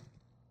money.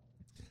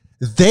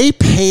 They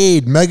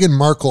paid Meghan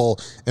Markle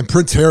and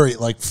Prince Harry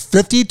like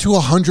 50 to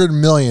 100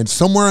 million,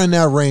 somewhere in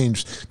that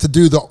range, to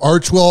do the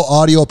Archwell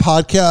audio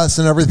podcast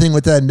and everything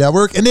with that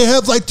network. And they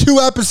have like 2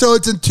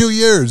 episodes in 2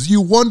 years.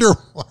 You wonder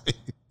why.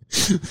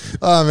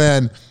 Oh,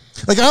 man.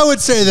 Like, I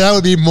would say that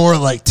would be more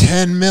like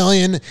 $10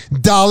 million.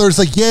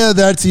 Like, yeah,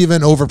 that's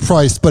even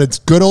overpriced, but it's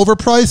good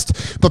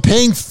overpriced. But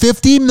paying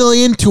 50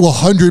 million to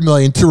 100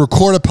 million to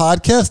record a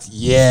podcast,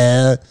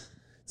 yeah,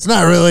 it's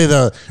not really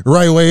the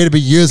right way to be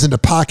using the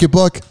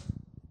pocketbook.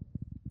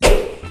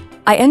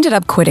 I ended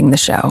up quitting the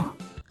show.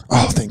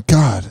 Oh, thank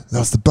God. That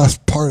was the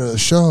best part of the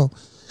show.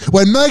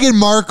 When Meghan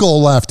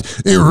Markle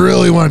left, it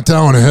really went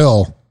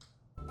downhill.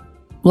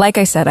 Like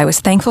I said, I was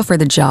thankful for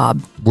the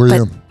job. Were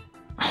you?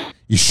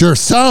 You sure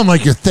sound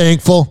like you're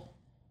thankful.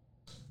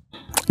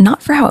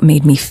 Not for how it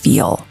made me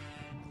feel.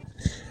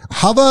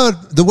 How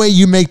about the way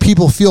you make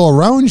people feel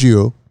around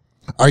you?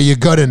 Are you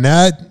good in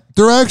that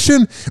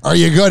direction? Are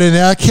you good in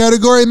that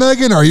category,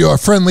 Meghan? Are you a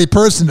friendly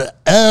person that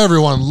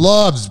everyone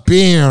loves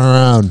being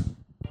around?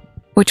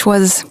 Which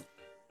was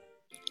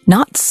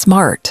not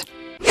smart.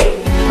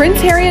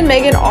 Prince Harry and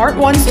Meghan aren't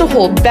ones to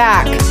hold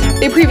back.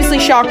 They previously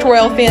shocked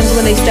royal fans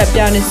when they stepped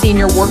down as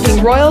senior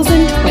working royals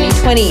in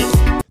 2020.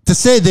 To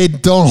say they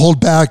don't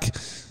hold back,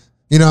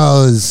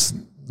 is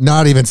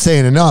not even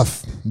saying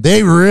enough.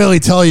 They really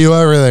tell you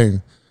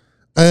everything.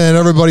 And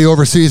everybody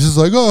overseas is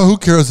like, oh, who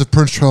cares if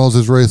Prince Charles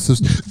is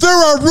racist?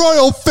 They're a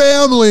royal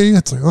family.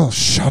 It's like, oh,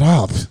 shut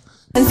up.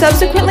 And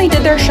subsequently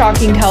did their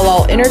shocking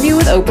tell-all interview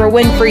with Oprah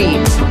Winfrey.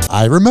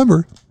 I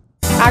remember.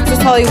 Access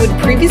Hollywood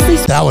previously...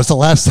 That was the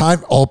last time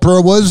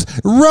Oprah was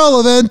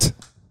relevant.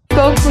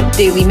 Spoke with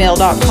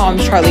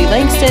DailyMail.com's Charlie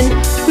Langston,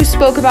 who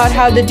spoke about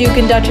how the Duke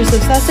and Duchess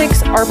of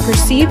Sussex are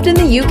perceived in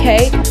the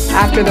UK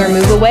after their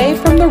move away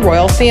from the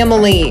royal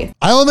family.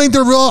 I don't think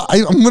they're real...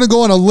 I'm going to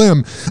go on a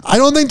limb. I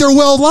don't think they're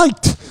well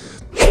liked.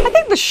 I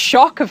think the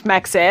shock of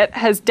Megxit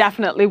has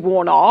definitely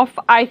worn off.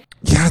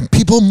 Yeah,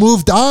 people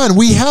moved on.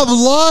 We have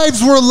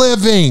lives we're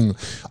living.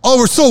 Oh,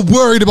 we're so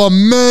worried about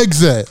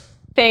Megxit.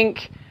 I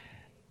think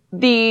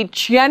the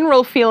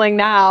general feeling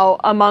now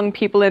among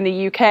people in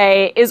the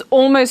UK is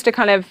almost a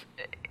kind of...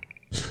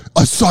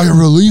 a sigh of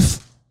relief?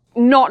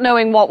 Not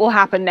knowing what will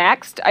happen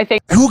next. I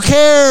think... Who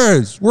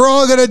cares? We're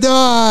all going to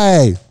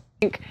die. I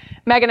think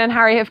Meghan and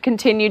Harry have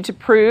continued to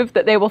prove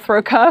that they will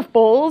throw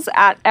curveballs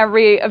at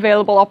every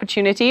available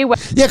opportunity.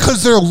 Yeah,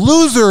 because they're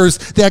losers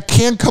that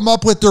can't come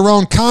up with their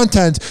own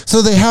content,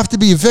 so they have to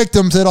be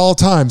victims at all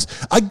times.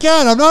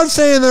 Again, I'm not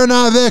saying they're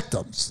not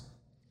victims.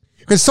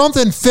 Because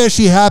something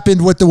fishy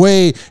happened with the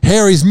way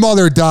Harry's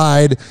mother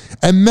died,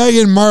 and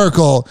Meghan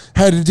Markle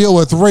had to deal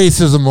with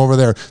racism over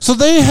there. So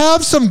they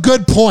have some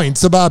good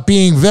points about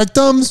being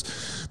victims,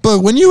 but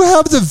when you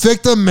have the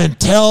victim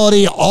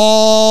mentality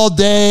all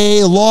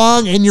day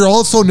long, and you're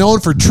also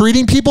known for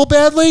treating people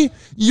badly,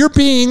 you're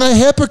being a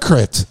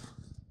hypocrite.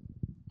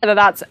 Whether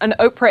that's an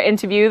Oprah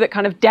interview that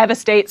kind of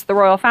devastates the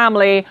royal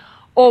family,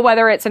 or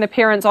whether it's an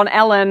appearance on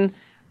Ellen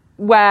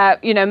where,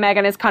 you know,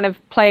 Meghan is kind of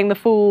playing the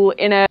fool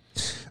in a...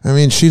 I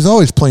mean, she's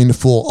always playing the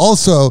fool.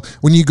 Also,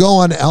 when you go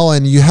on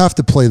Ellen, you have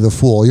to play the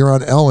fool. You're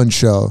on Ellen's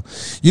show.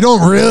 You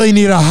don't really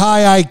need a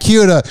high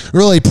IQ to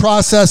really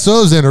process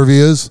those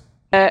interviews.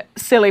 A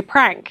silly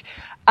prank.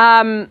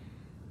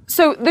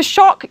 So the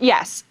shock,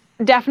 yes,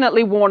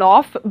 definitely worn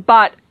off,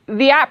 but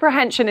the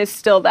apprehension is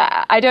still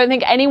there. I don't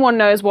think anyone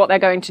knows what they're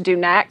going to do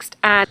next.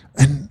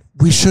 And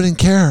we shouldn't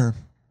care.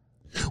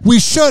 We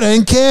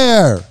shouldn't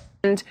care.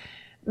 And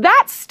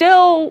that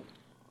still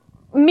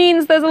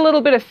means there's a little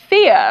bit of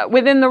fear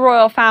within the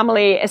royal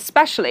family,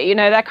 especially. You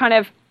know,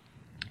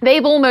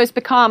 they've almost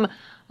become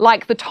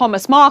like the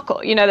Thomas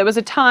Markle. You know, there was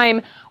a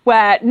time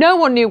where no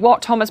one knew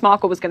what Thomas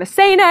Markle was going to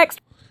say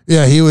next.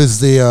 Yeah, he was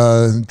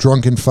the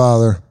drunken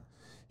father.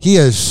 He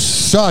is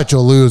such a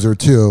loser,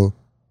 too.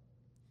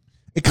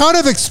 It kind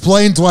of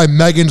explains why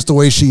Meghan's the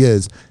way she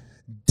is.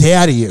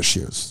 Daddy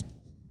issues.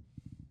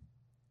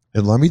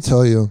 And let me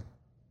tell you,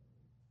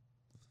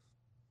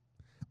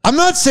 I'm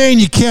not saying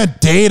you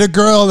can't date a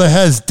girl that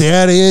has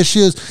daddy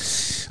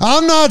issues.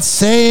 I'm not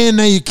saying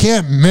that you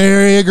can't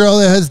marry a girl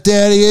that has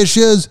daddy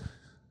issues.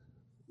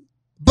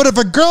 But if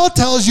a girl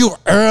tells you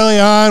early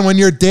on when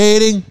you're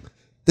dating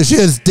that she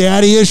has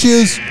daddy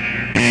issues,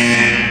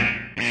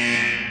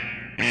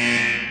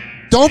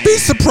 don't be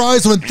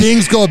surprised when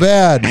things go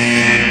bad.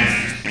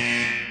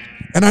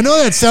 And I know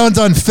that sounds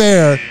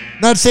unfair. I'm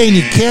not saying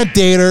you can't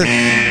date her,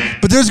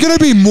 but there's going to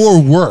be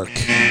more work.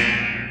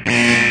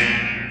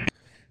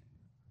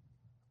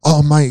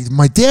 Oh,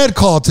 my dad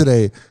called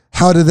today.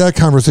 How did that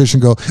conversation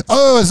go?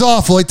 Oh, it's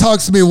awful. He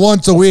talks to me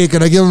once a week,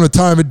 and I give him the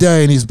time of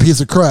day, and he's a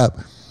piece of crap.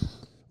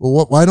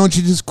 Well, why don't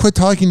you just quit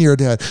talking to your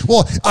dad?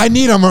 Well, I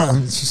need him.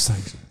 It's just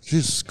like,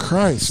 Jesus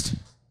Christ.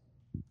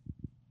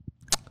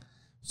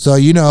 So,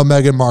 you know,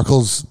 Meghan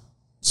Markle's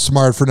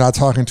smart for not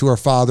talking to her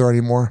father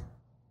anymore.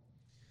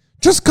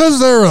 Just because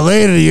they're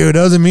related to you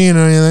doesn't mean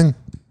anything.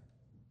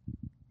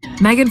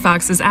 Megan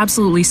Fox is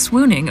absolutely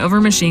swooning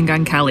over Machine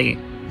Gun Kelly.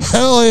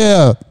 Hell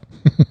yeah.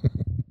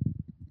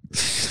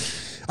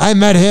 I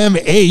met him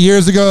 8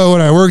 years ago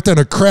when I worked on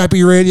a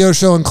crappy radio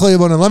show in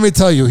Cleveland, and let me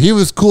tell you, he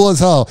was cool as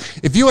hell.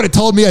 If you would have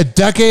told me a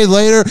decade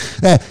later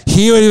that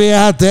he would be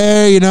out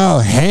there, you know,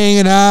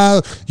 hanging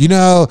out, you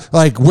know,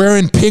 like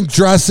wearing pink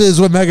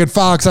dresses with Megan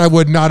Fox, I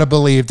would not have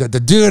believed it. The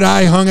dude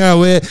I hung out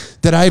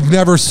with, that I've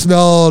never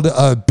smelled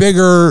a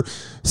bigger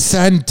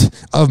scent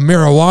of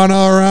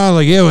marijuana around,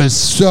 like it was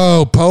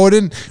so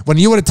potent. When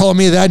you would have told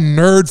me that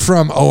nerd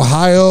from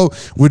Ohio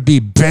would be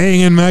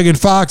banging Megan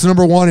Fox,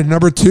 number one, and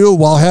number two,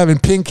 while having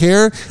pink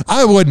hair,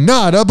 I would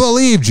not have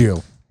believed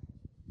you.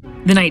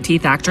 The Night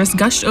Teeth actress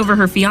gushed over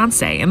her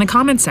fiancé in the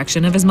comments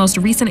section of his most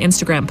recent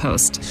Instagram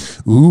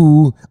post.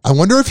 Ooh, I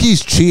wonder if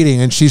he's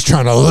cheating and she's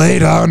trying to lay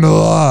down the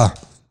law.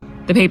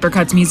 The Paper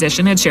Cuts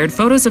musician had shared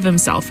photos of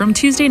himself from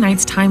Tuesday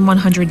night's Time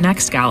 100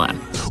 Next gala.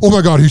 Oh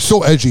my God, he's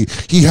so edgy.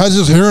 He has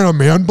his hair in a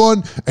man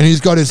bun, and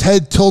he's got his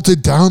head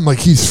tilted down like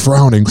he's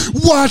frowning.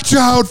 Watch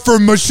out for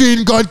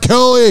Machine Gun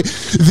Kelly,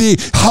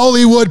 the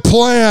Hollywood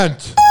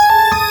plant.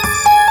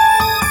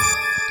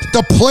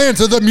 The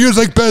plant of the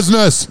music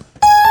business.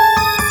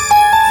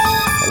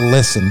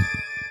 Listen,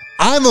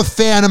 I'm a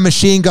fan of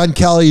Machine Gun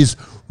Kelly's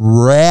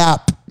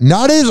rap,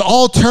 not his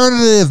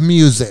alternative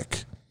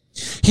music.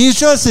 He's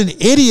just an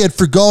idiot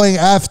for going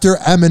after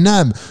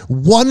Eminem,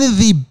 one of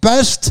the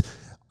best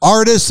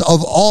artists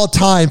of all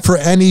time for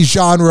any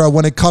genre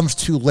when it comes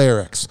to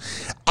lyrics.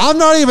 I'm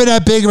not even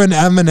that big of an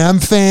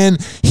Eminem fan.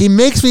 He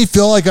makes me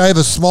feel like I have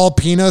a small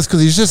penis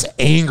because he's just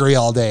angry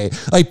all day.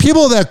 Like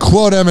people that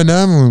quote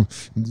Eminem,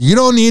 you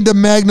don't need the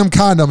Magnum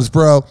condoms,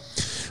 bro.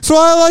 So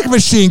I like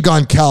Machine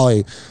Gun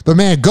Kelly. But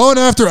man, going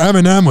after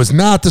Eminem was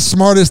not the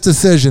smartest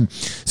decision.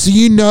 So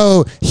you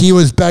know he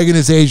was begging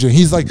his agent.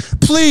 He's like,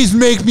 please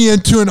make me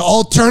into an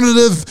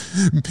alternative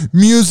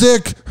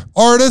music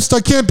artist.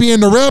 I can't be in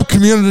the rap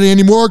community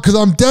anymore because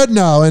I'm dead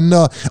now. And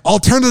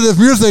alternative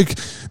music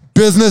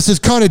business is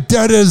kind of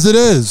dead as it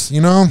is, you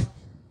know?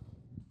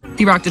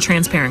 He rocked a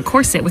transparent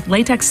corset with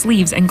latex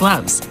sleeves and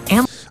gloves.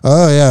 And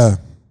oh, yeah.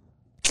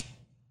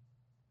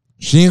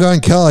 Machine Gun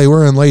Kelly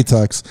wearing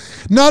latex.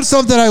 Not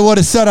something I would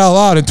have said out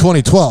loud in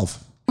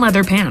 2012.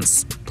 Leather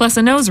pants, plus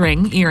a nose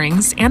ring,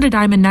 earrings, and a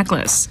diamond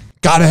necklace.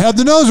 Gotta have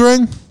the nose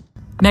ring.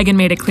 Megan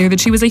made it clear that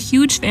she was a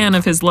huge fan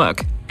of his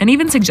look, and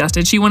even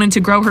suggested she wanted to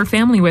grow her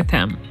family with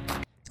him.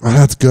 Oh,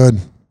 that's good.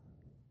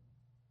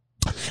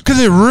 Because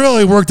it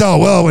really worked out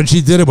well when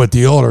she did it with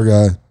the older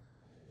guy.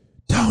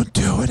 Don't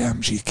do it,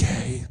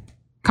 MGK.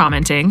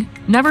 Commenting,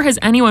 never has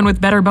anyone with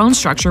better bone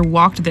structure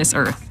walked this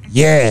earth.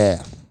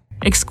 Yeah.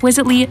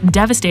 Exquisitely,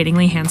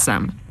 devastatingly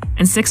handsome.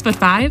 And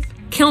 6'5",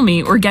 kill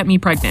me or get me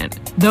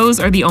pregnant. Those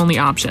are the only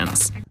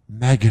options.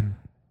 Megan,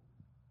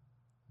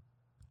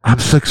 I'm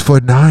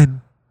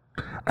 6'9"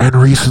 and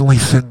recently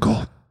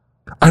single.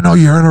 I know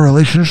you're in a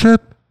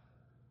relationship,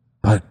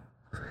 but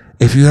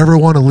if you ever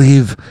want to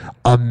leave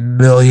a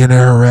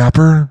millionaire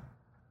rapper,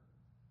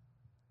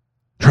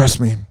 trust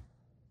me.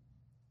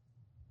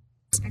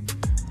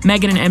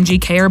 Megan and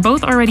MGK are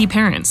both already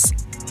parents.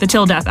 The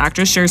Till Death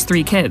actress shares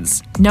 3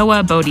 kids,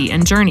 Noah, Bodhi,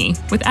 and Journey,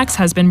 with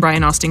ex-husband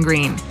Brian Austin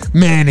Green.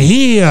 Man,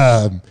 he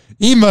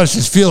must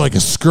just feel like a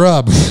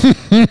scrub.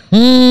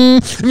 I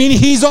mean,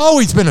 he's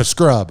always been a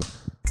scrub.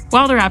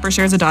 While the rapper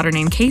shares a daughter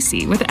named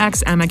Casey with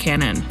ex Emma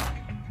Cannon.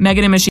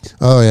 Megan and Machine.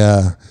 Oh,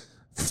 yeah.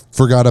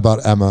 Forgot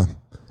about Emma.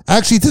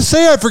 Actually, to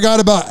say I forgot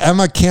about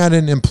Emma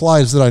Cannon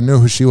implies that I knew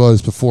who she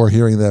was before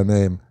hearing that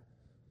name.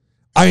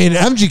 I mean,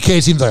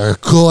 MGK seems like a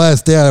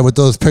cool-ass dad with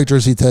those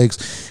pictures he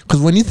takes.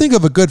 Because when you think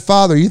of a good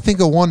father, you think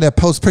of one that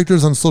posts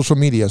pictures on social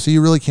media. So you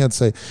really can't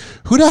say,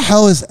 who the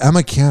hell is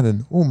Emma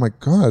Cannon? Oh, my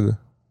God.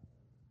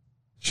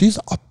 She's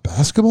a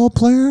basketball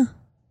player?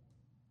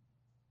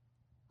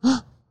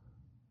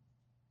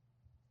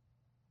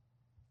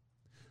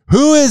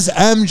 Who is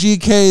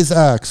MGK's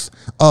ex?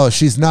 Oh,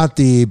 she's not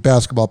the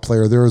basketball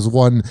player. There was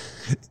one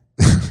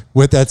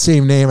with that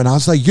same name. And I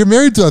was like, you're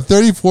married to a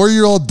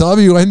 34-year-old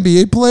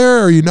WNBA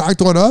player? Or you knocked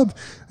one up?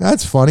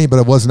 That's funny, but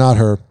it was not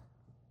her.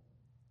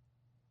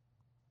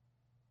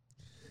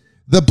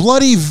 The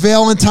Bloody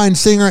Valentine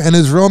singer and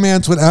his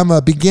romance with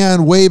Emma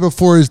began way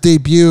before his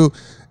debut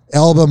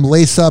album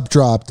Lace Up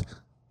dropped.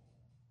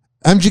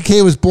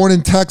 MGK was born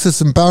in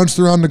Texas and bounced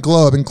around the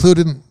globe,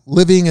 including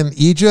living in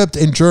Egypt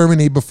and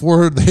Germany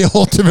before they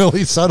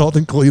ultimately settled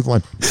in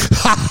Cleveland.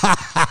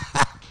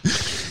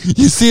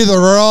 You see the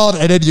world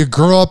and then you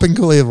grow up in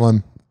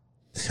Cleveland.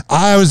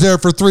 I was there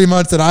for 3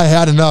 months and I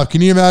had enough.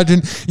 Can you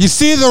imagine? You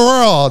see the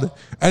world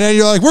and then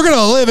you're like, we're going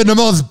to live in the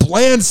most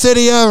bland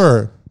city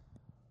ever.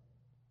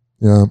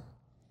 Yeah.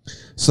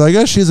 So I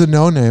guess she's a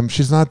no-name.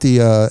 She's not the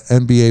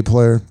NBA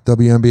player,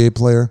 WNBA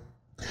player.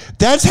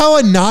 That's how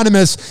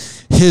anonymous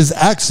his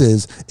ex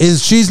is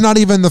she's not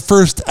even the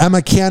first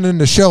Emma Cannon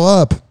to show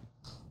up.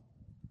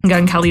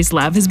 Gun Kelly's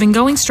love has been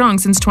going strong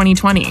since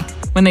 2020,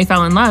 when they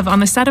fell in love on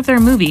the set of their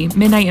movie,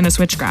 Midnight in the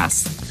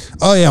Switchgrass.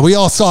 Oh yeah, we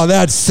all saw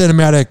that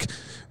cinematic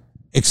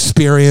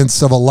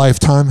experience of a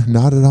lifetime.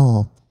 Not at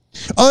all.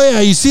 Oh yeah,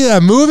 you see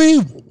that movie?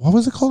 What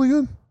was it called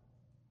again?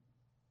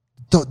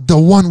 The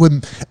one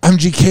with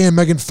MGK and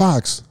Megan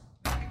Fox.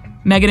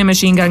 Megan and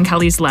Machine Gun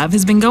Kelly's love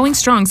has been going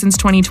strong since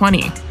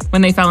 2020,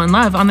 when they fell in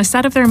love on the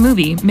set of their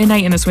movie,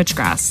 Midnight in the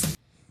Switchgrass.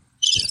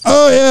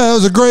 Oh yeah, that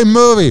was a great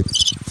movie.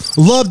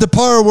 Loved the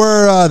part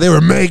where they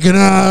were making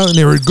out and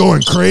they were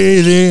going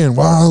crazy and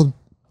wild.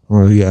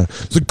 Oh yeah,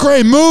 it's a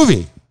great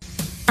movie.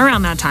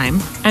 Around that time,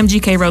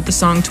 MGK wrote the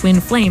song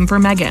Twin Flame for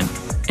Megan,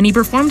 and he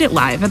performed it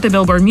live at the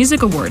Billboard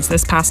Music Awards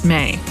this past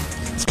May.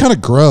 It's kind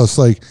of gross.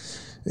 Like,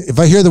 if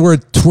I hear the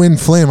word twin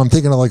flame, I'm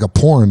thinking of like a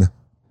porn.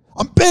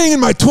 I'm banging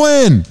my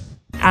twin.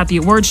 At the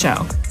award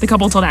show, the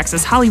couple told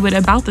Access Hollywood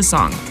about the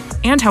song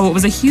and how it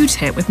was a huge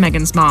hit with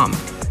Megan's mom.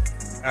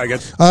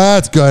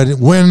 That's good.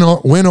 Win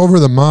over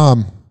the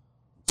mom.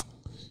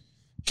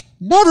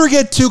 Never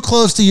get too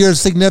close to your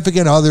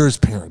significant other's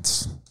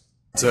parents.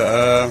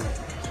 To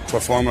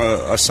perform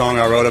a song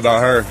I wrote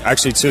about her.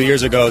 Actually, 2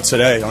 years ago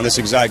today, on this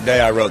exact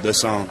day, I wrote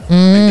this song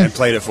and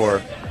played it for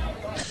her.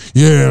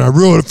 Yeah, and I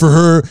wrote it for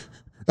her.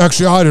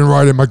 Actually, I didn't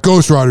write it. My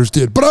ghostwriters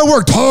did. But I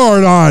worked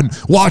hard on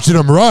watching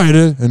them write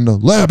it in the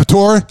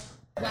laboratory.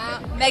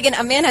 Wow. Megan,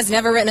 a man has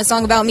never written a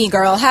song about me,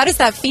 girl. How does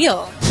that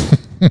feel?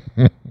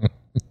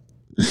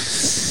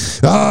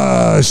 She's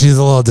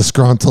a little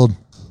disgruntled.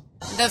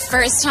 The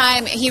first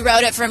time he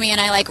wrote it for me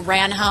and I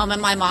ran home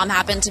and my mom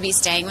happened to be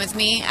staying with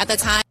me at the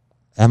time.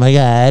 Oh my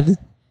God.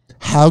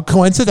 How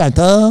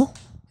coincidental.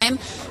 And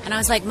I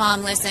was like,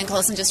 Mom, listen,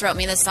 Colson just wrote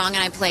me this song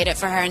and I played it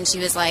for her and she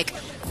was like,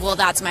 well,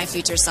 that's my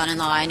future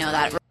son-in-law. I know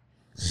that.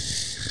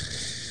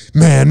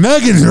 Man,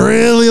 Megan's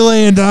really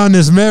laying down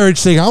this marriage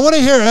thing. I want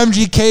to hear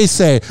MGK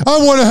say, I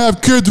want to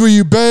have kids with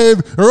you, babe,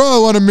 or I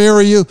want to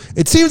marry you.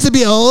 It seems to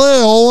be a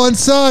little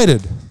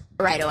one-sided.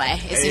 Right away.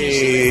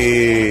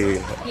 Hey.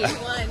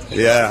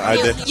 Yeah, I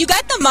did. You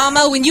got the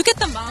mama. When you get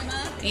the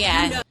mama.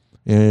 Yeah.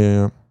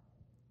 Yeah.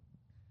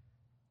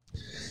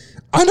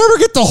 I never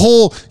get the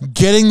whole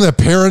getting the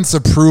parents'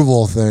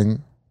 approval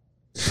thing.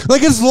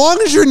 Like, as long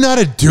as you're not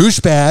a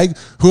douchebag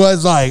who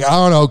has,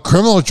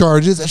 criminal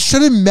charges, it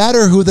shouldn't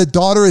matter who the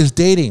daughter is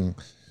dating.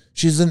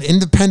 She's an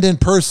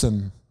independent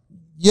person.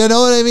 You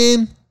know what I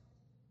mean?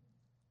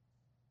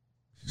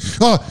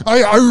 Oh,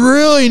 I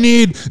really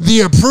need the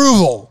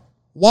approval.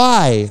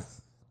 Why?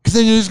 Because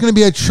then you're just going to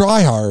be a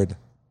tryhard.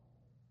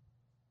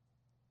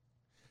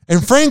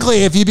 And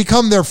frankly, if you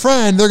become their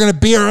friend, they're going to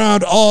be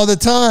around all the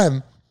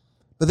time.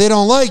 But they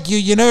don't like you,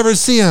 you never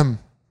see them.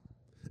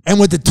 And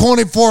with the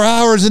 24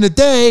 hours in a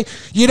day,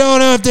 you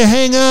don't have to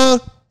hang out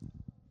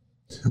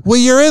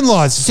with your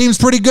in-laws. Seems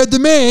pretty good to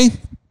me.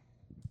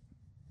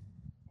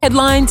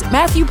 Headlines,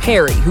 Matthew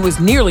Perry, who was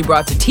nearly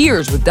brought to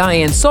tears with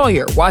Diane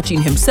Sawyer,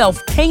 watching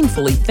himself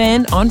painfully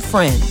thin on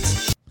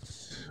Friends.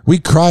 We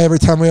cry every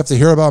time we have to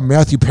hear about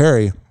Matthew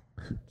Perry.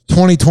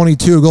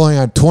 2022 going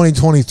on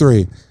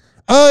 2023.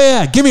 Oh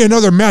yeah, give me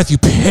another Matthew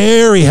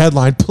Perry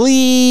headline,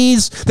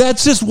 please.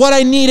 That's just what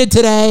I needed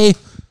today.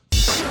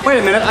 Wait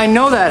a minute, I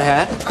know that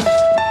hat.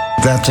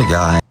 That's a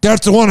guy.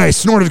 That's the one I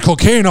snorted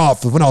cocaine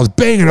off of when I was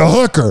banging a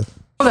hooker.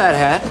 I know that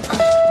hat.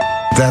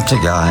 That's a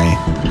guy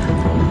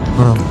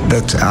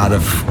that's out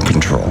of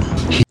control.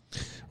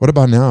 What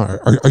about now?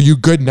 Are you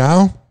good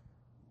now?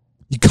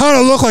 You kind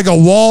of look like a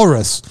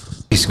walrus.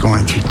 He's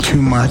going through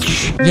too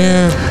much.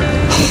 Yeah.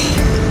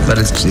 But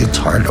it's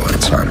hard to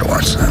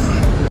watch that.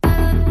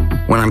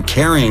 When I'm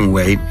carrying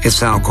weight,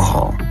 it's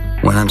alcohol.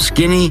 When I'm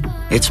skinny,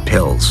 it's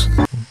pills.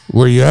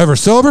 Were you ever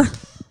sober?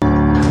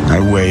 I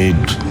weighed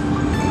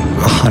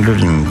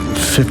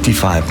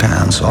 155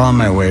 pounds, on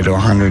my way to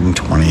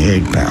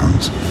 128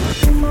 pounds.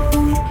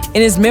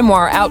 In his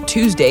memoir out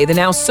Tuesday, the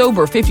now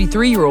sober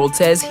 53-year-old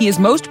says he is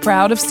most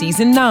proud of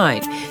season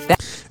 9.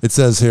 It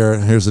says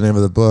here's the name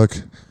of the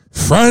book.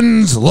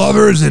 Friends,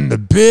 Lovers, and the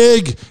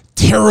Big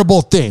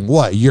Terrible Thing.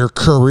 What, your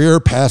career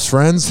past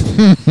friends?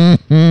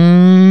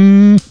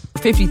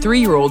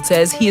 53-year-old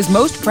says he is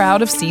most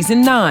proud of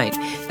season 9.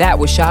 That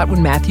was shot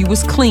when Matthew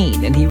was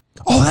clean, and he...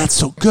 Oh, that's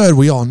so good.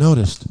 We all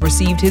noticed.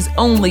 ...received his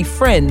only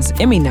Friends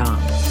Emmy nom.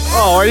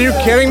 Oh, are you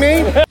kidding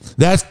me?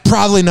 That's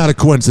probably not a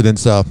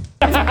coincidence, though.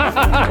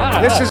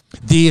 This is...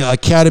 The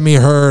Academy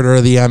heard,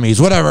 or the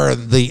Emmys, whatever,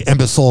 the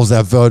imbeciles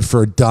that vote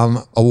for dumb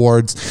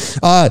awards.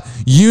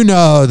 You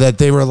know that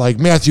they were like,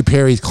 Matthew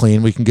Perry's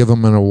clean. We can give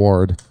him an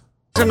award.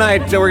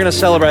 Tonight that we're going to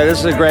celebrate. This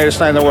is the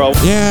greatest night in the world.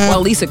 Yeah. While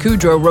Lisa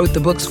Kudrow wrote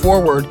the book's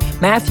foreword,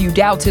 Matthew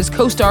doubts his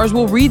co-stars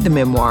will read the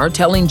memoir,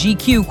 telling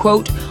GQ,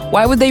 quote,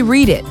 "Why would they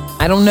read it?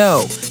 I don't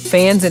know.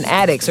 Fans and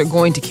addicts are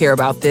going to care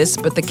about this,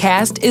 but the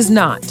cast is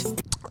not."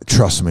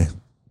 Trust me.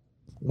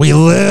 We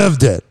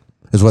lived it,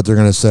 is what they're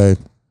going to say.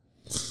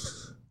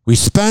 We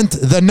spent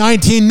the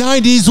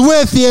 1990s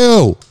with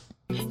you.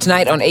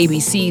 Tonight on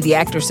ABC, the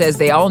actor says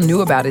they all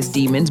knew about his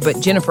demons, but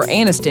Jennifer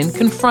Aniston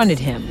confronted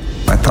him.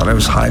 I thought I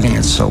was hiding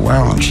it so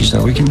well, and she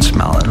said, we can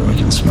smell it.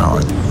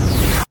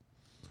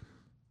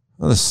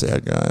 What a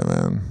sad guy,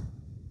 man.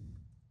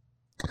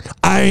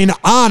 I mean,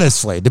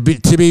 honestly,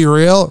 to be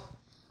real,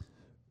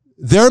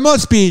 there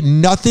must be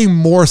nothing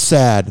more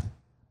sad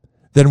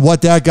than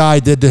what that guy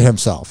did to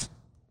himself.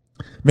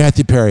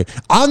 Matthew Perry.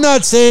 I'm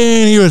not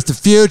saying he was the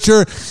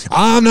future.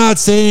 I'm not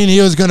saying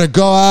he was going to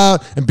go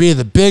out and be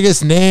the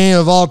biggest name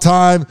of all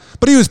time,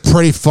 but he was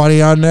pretty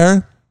funny on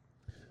there.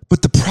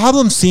 But the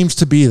problem seems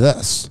to be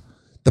this.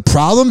 The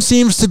problem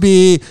seems to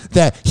be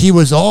that he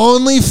was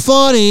only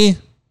funny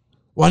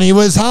when he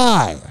was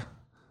high.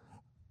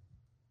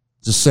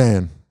 Just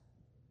saying.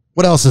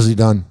 What else has he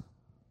done?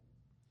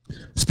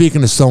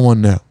 Speaking to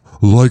someone that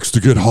likes to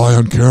get high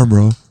on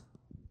camera.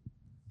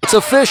 It's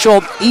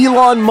official.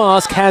 Elon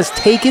Musk has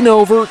taken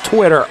over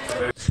Twitter.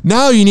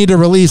 Now you need to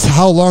release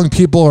how long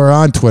people are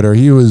on Twitter.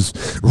 He was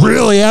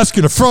really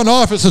asking the front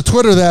office of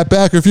Twitter that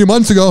back a few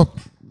months ago.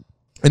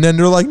 And then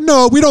they're like,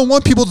 no, we don't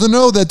want people to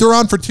know that they're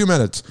on for 2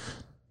 minutes.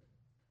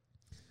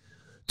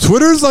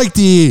 Twitter's like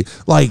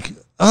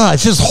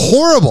it's just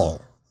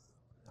horrible.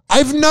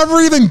 I've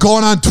never even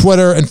gone on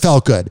Twitter and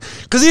felt good.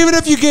 Because even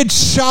if you get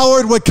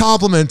showered with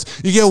compliments,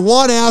 you get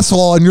one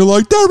asshole and you're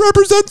like, that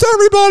represents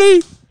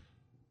everybody.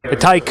 The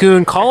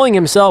tycoon, calling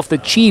himself the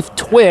chief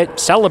twit,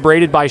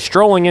 celebrated by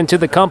strolling into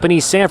the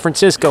company's San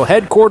Francisco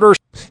headquarters.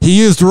 He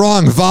used the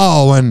wrong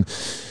vowel when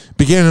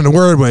beginning the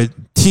word with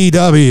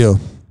TW.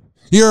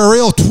 You're a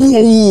real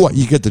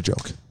you get the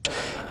joke.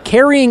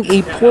 Carrying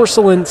a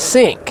porcelain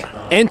sink.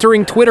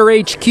 Entering Twitter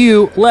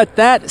HQ, let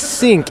that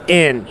sink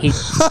in.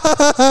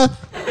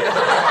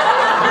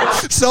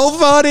 So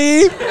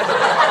funny.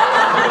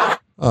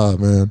 Oh,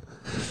 man.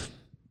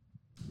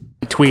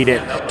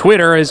 Tweeted,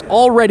 Twitter is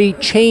already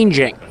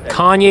changing.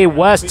 Kanye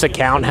West's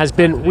account has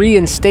been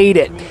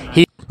reinstated.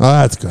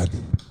 That's good.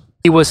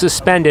 He was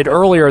suspended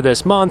earlier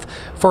this month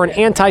for an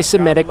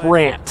anti-Semitic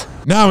rant.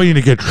 Now we need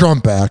to get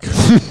Trump back.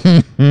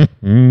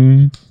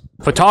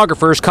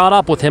 Photographers caught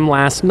up with him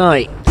last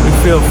night. You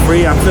feel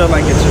free. I feel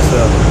like it's just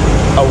a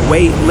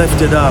weight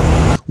lifted up.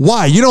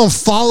 Why? You don't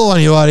follow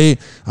anybody.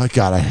 Oh,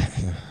 God.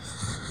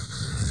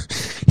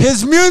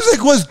 His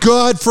music was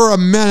good for a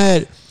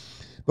minute.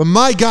 But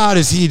my God,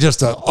 is he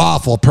just an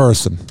awful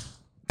person.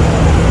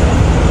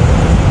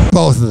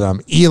 Both of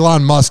them.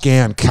 Elon Musk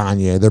and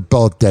Kanye. They're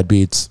both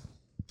deadbeats.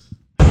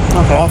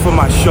 Off of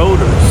my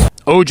shoulders.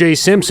 O.J.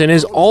 Simpson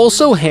is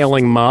also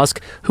hailing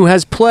Musk, who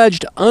has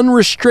pledged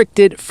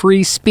unrestricted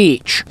free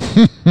speech.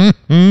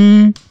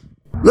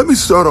 Let me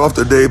start off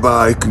the day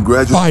by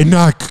congratulating...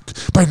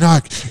 By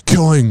not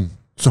killing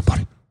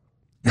somebody.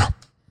 Yeah.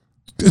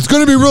 It's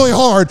going to be really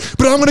hard,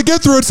 but I'm going to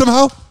get through it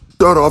somehow.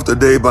 start off the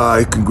day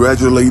by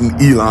congratulating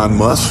Elon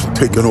Musk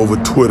taking over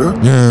Twitter.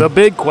 The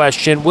big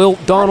question, will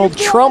Donald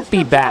Trump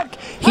be back?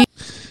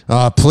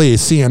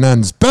 Please,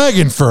 CNN's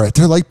begging for it.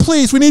 They're like,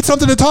 please, we need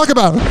something to talk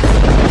about.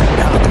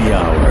 Happy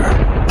hour.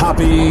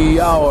 Happy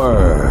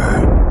hour.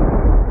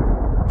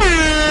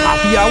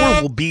 Happy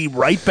hour will be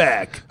right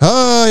back.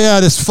 Oh, yeah,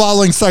 this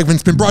following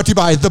segment's been brought to you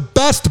by the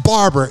best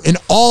barber in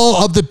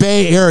all of the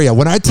Bay Area.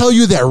 When I tell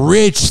you that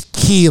Rich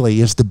Keeley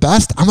is the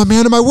best, I'm a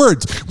man of my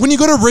words. When you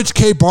go to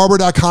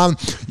richkbarber.com,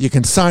 you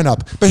can sign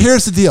up. But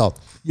here's the deal.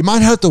 You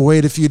might have to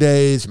wait a few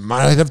days. You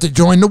might have to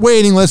join the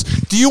waiting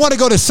list. Do you want to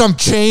go to some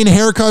chain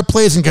haircut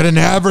place and get an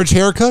average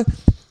haircut?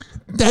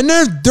 And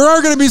there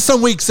are going to be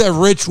some weeks that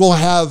Rich will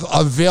have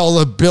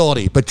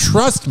availability. But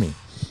trust me,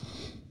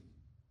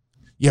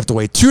 you have to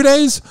wait 2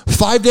 days,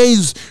 5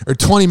 days, or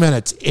 20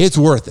 minutes. It's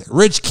worth it.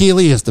 Rich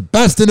Keeley is the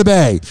best in the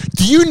Bay.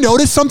 Do you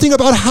notice something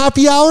about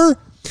happy hour?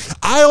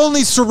 I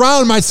only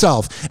surround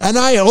myself and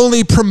I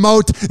only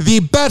promote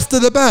the best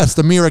of the best.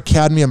 The Mir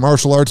Academy of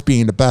Martial Arts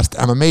being the best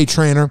MMA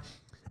trainer.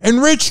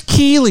 And Rich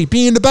Keeley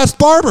being the best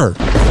barber.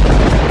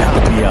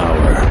 Happy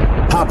hour.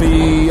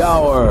 Happy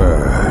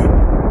hour.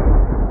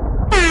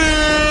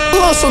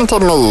 Listen to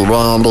me,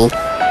 Randy.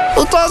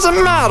 It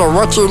doesn't matter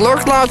what you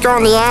look like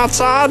on the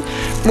outside,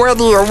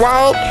 whether you're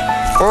white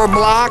or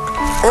black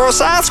or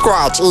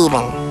Sasquatch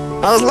even.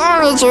 As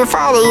long as you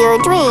follow your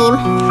dream,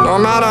 no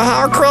matter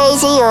how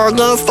crazy or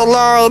against the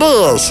law it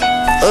is.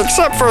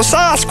 Except for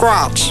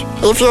Sasquatch.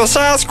 If you're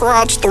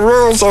Sasquatch, the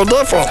rules are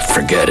different.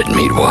 Forget it,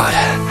 Meatwad.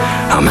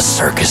 I'm a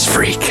circus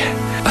freak.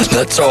 And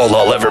that's all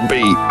I'll ever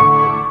be.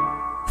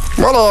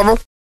 Whatever.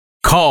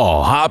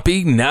 Call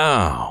Hoppy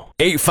now.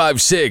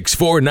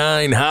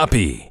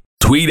 856-49-HOPPY.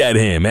 Tweet at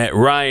him at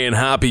Ryan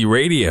Hoppy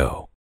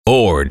Radio.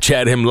 Or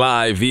chat him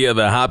live via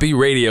the Hoppy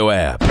Radio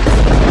app.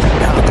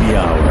 Happy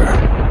hour.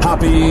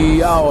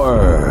 Happy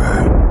hour.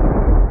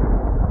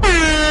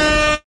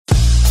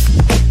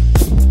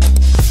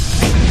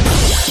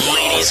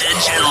 Ladies and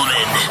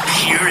gentlemen,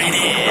 here it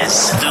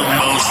is. The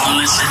most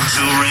listened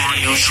to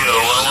radio show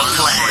on the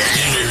planet.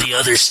 Even the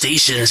other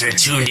stations are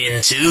tuned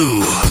in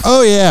too.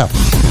 Oh, yeah.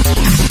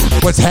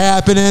 What's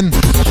happening?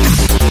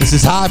 This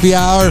is Happy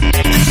Hour.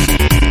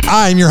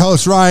 I'm your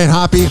host, Ryan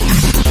Hoppy.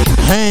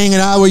 Hanging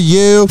out with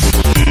you.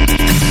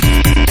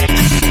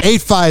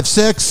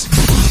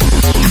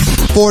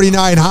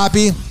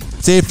 856-49-HOPPY.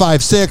 It's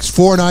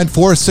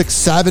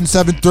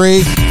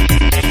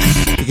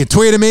 856-494-6773. You can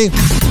tweet at me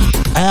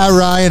at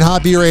Ryan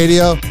Hoppy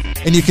Radio.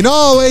 And you can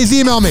always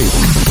email me,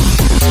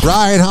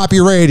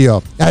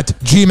 RyanHoppyRadio at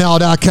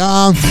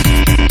gmail.com.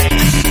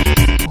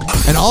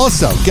 And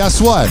also,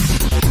 guess what?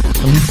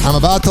 I'm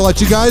about to let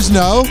you guys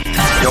know.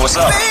 Yo, what's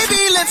up?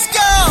 Baby, let's go!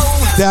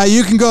 That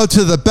you can go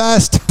to the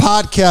best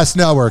podcast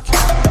network,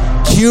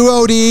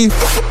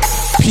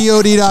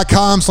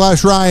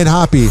 QODPOD.com/Ryan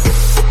Hoppy.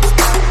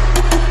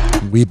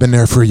 We've been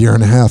there for a year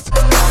and a half.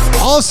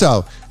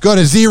 Also, go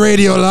to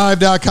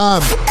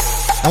ZRadioLive.com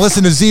and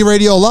listen to Z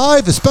Radio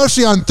Live,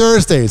 especially on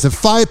Thursdays at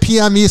 5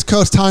 p.m. East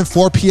Coast time,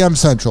 4 p.m.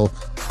 Central,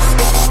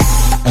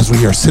 as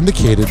we are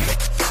syndicated.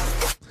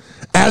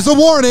 As a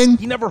warning,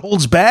 he never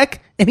holds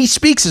back and he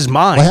speaks his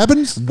mind. What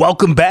happens?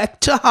 Welcome back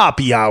to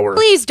Happy Hour.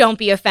 Please don't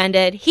be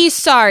offended. He's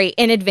sorry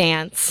in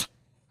advance.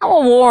 A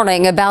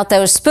warning about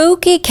those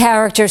spooky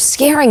characters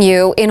scaring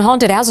you in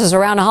haunted houses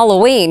around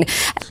Halloween.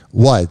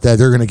 What? That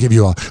they're going to give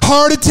you a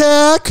heart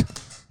attack?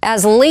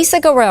 As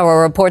Lisa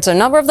Guerrero reports, a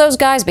number of those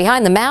guys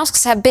behind the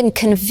masks have been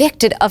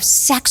convicted of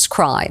sex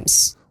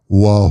crimes.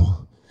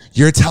 Whoa.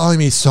 You're telling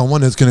me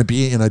someone who's going to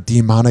be in a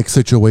demonic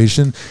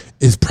situation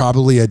is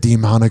probably a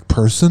demonic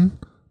person?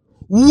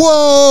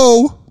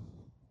 Whoa!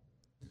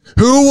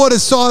 Who would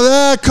have saw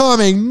that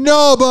coming?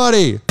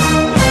 Nobody!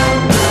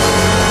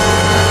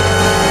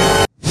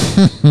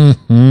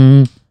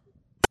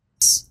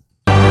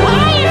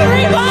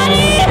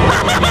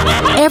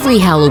 Every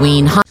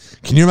Halloween.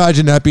 Can you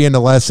imagine that being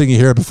the last thing you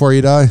hear before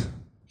you die?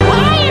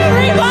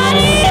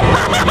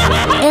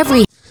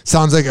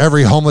 Sounds like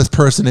every homeless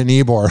person in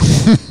Ybor.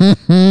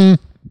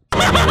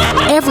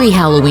 Every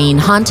Halloween,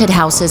 haunted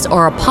houses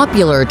are a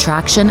popular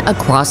attraction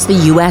across the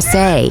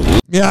USA.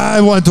 Yeah, I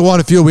went to one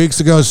a few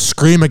weeks ago.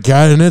 Scream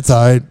again, and it's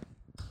all right.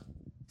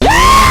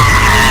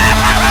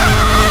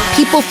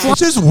 It's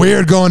just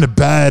weird going to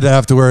bed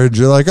afterwards.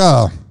 You're like,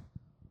 oh.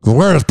 The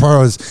weirdest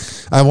part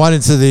was I went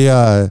into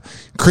the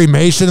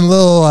cremation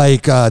little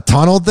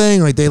tunnel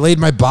thing. Like they laid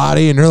my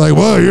body and they're like,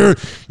 whoa,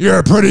 you're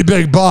a pretty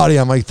big body.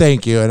 I'm like,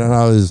 thank you. And then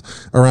I was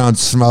around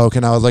smoke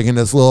and I was like in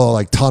this little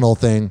tunnel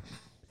thing.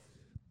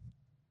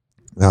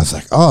 And I was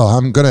like, oh,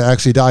 I'm going to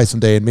actually die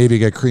someday and maybe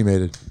get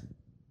cremated.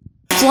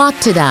 Flock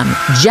to them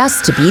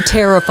just to be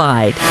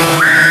terrified.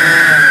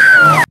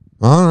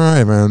 All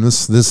right, man.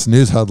 This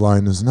news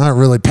headline is not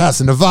really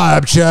passing the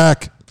vibe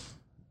check.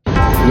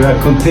 We are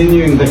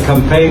continuing the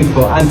campaign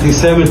for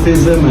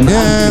anti-Semitism and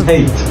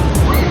anti-hate.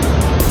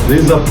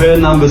 These are pair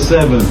number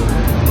 7.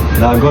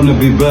 They are going to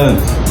be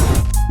burned.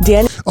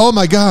 Oh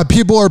my God,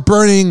 people are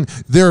burning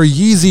their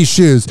Yeezy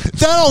shoes.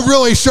 That'll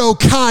really show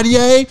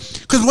Kanye,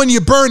 because when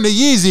you burn the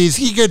Yeezys,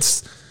 he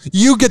gets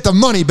you get the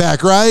money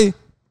back, right?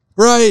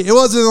 Right? It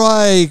wasn't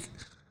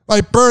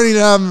like burning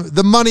them,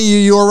 the money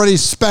you already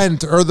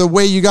spent or the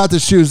way you got the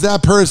shoes.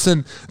 That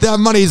person, that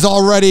money's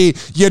already,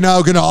 going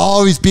to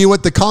always be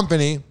with the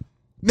company.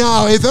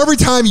 Now, if every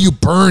time you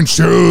burn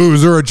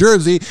shoes or a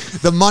jersey,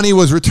 the money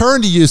was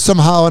returned to you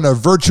somehow in a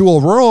virtual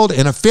world,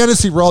 in a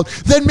fantasy world,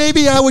 then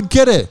maybe I would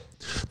get it.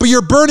 But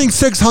you're burning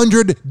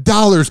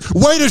 $600.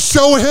 Way to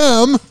show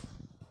him.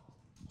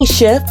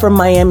 Schiff from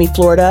Miami,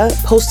 Florida,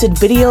 posted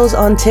videos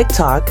on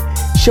TikTok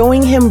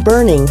showing him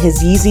burning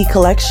his Yeezy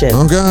collection.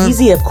 Okay.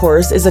 Yeezy, of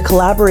course, is a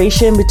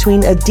collaboration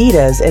between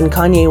Adidas and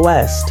Kanye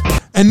West.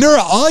 And they're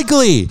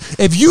ugly.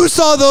 If you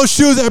saw those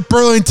shoes at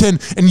Burlington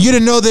and you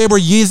didn't know they were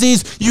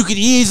Yeezys, you could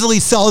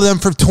easily sell them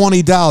for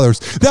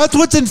 $20. That's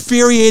what's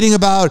infuriating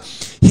about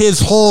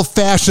his whole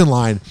fashion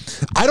line.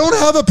 I don't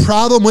have a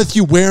problem with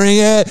you wearing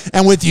it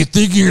and with you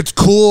thinking it's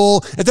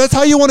cool. If that's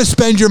how you want to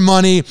spend your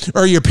money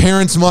or your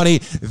parents' money,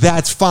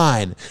 that's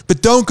fine.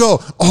 But don't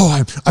go,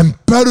 I'm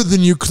better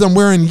than you because I'm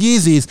wearing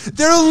Yeezys.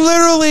 They're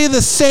literally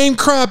the same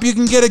crap you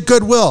can get at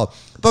Goodwill.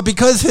 But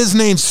because his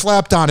name's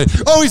slapped on it,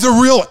 he's a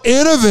real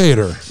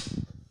innovator.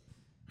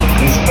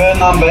 It's pair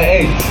number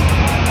 8.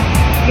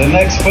 The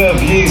next pair of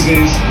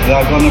Yeezys, they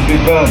are going to be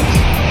burnt.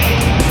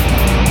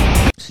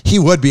 He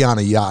would be on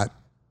a yacht.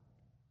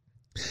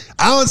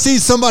 I don't see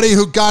somebody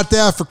who got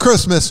that for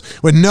Christmas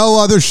with no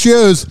other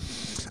shoes.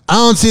 I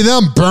don't see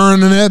them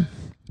burning it.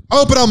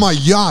 But on my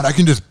yacht, I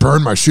can just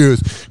burn my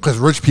shoes because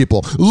rich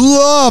people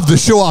love to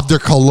show off their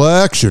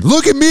collection.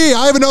 Look at me.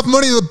 I have enough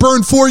money to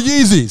burn 4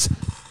 Yeezys.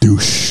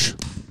 Douche.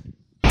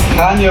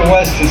 Kanye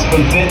West is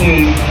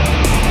continuing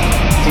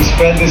to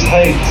spread this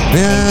hate.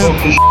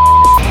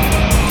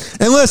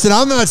 And listen,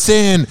 I'm not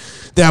saying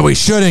that we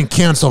shouldn't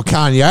cancel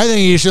Kanye. I think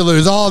he should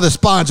lose all the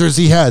sponsors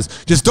he has.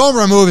 Just don't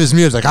remove his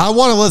music. I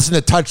want to listen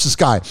to Touch the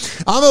Sky.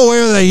 I'm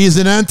aware that he's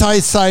an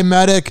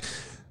anti-Semitic,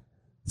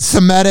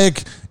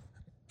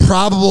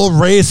 probable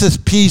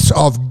racist piece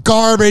of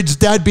garbage,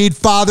 deadbeat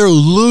father,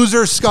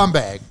 loser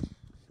scumbag.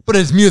 But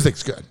his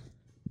music's good.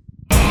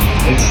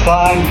 It's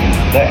time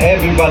that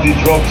everybody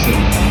drops it.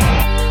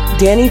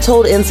 Danny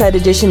told Inside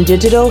Edition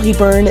Digital he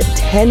burned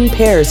 10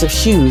 pairs of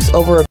shoes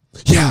over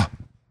Yeah,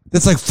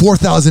 that's like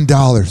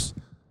 $4,000.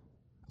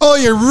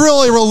 You're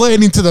really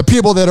relating to the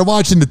people that are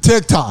watching the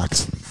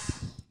TikToks.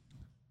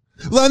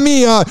 Let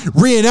me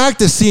reenact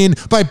the scene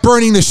by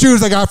burning the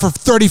shoes I got for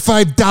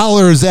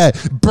 $35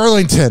 at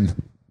Burlington.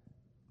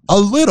 A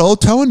little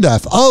tone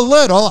deaf, a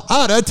little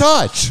out of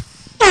touch.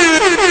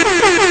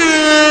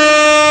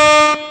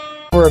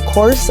 over a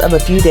course of a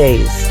few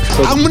days.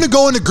 I'm going to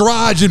go in the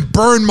garage and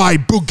burn my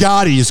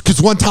Bugattis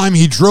because one time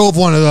he drove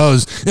one of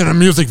those in a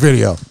music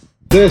video.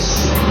 This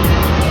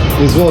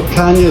is what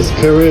Kanye's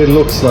career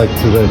looks like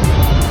today.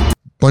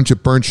 Bunch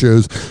of burnt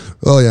shoes.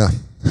 Oh, yeah.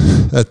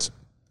 That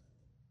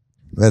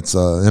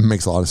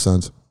makes a lot of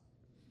sense.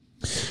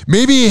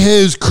 Maybe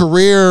his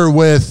career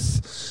with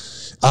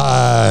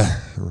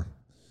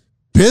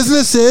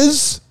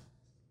businesses,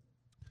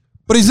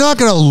 but he's not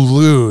going to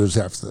lose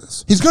after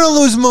this. He's going to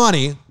lose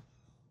money,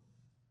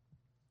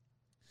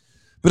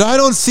 but I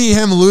don't see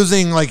him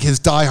losing like his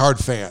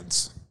diehard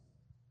fans.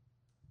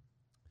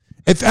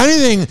 If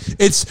anything,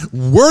 it's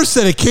worse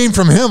that it came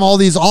from him, all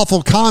these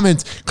awful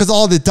comments, because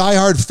all the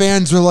diehard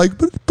fans are like,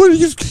 but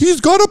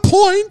he's got a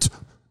point.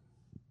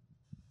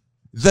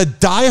 The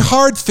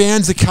diehard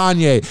fans of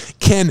Kanye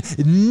can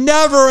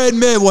never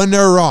admit when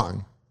they're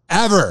wrong.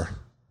 Ever.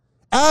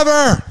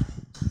 Ever.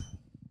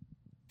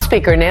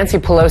 Speaker Nancy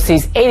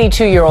Pelosi's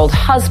 82-year-old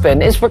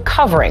husband is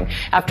recovering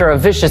after a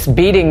vicious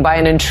beating by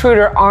an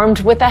intruder armed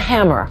with a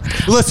hammer.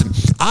 Listen,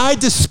 I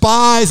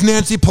despise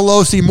Nancy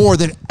Pelosi more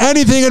than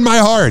anything in my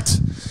heart.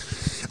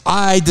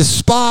 I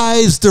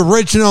despise the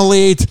original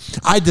elite.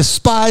 I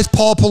despise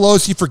Paul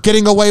Pelosi for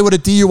getting away with a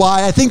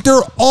DUI. I think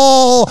they're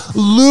all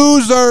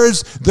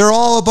losers. They're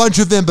all a bunch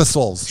of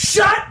imbeciles.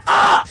 Shut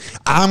up!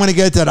 I'm going to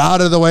get that out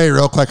of the way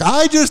real quick.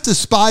 I just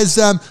despise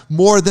them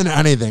more than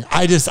anything.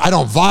 I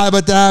don't vibe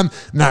with them.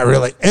 I'm not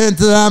really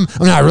into them.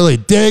 I'm not really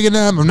digging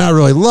them. I'm not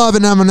really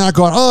loving them. I'm not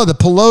going, oh, the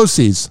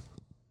Pelosis.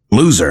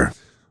 Loser.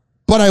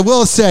 But I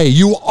will say,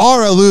 you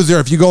are a loser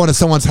if you go into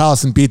someone's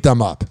house and beat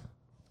them up.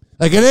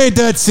 Like, it ain't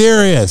that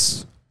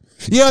serious.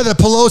 Yeah, the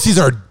Pelosis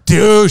are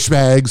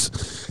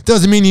douchebags.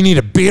 Doesn't mean you need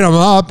to beat them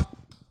up.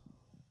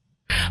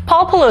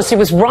 Paul Pelosi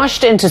was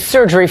rushed into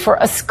surgery for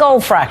a skull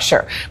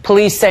fracture.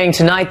 Police saying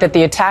tonight that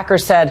the attacker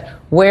said,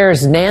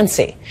 "Where's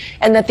Nancy?"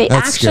 And that the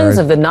actions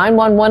of the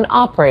 911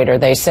 operator,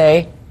 they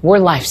say, were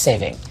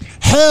life-saving.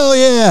 Hell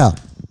yeah.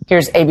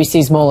 Here's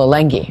ABC's Mola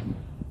Lenghi.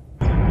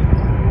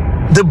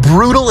 The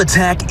brutal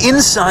attack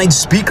inside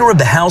Speaker of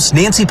the House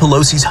Nancy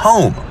Pelosi's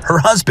home. Her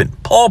husband,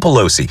 Paul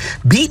Pelosi,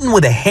 beaten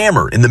with a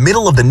hammer in the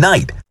middle of the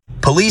night.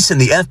 Police and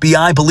the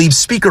FBI believe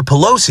Speaker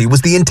Pelosi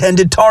was the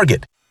intended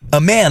target. A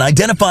man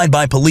identified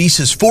by police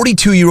as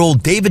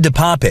 42-year-old David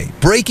DePape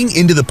breaking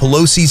into the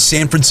Pelosi's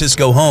San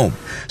Francisco home.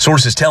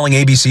 Sources telling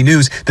ABC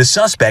News the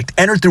suspect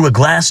entered through a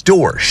glass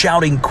door,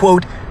 shouting,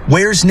 quote,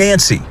 "Where's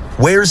Nancy?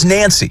 Where's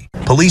Nancy?"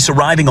 Police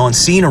arriving on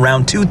scene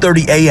around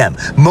 2:30 a.m.,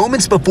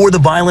 moments before the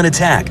violent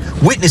attack,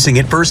 witnessing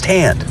it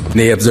firsthand.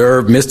 They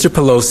observed Mr.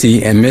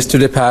 Pelosi and Mr.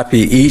 DePape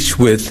each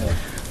with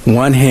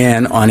one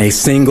hand on a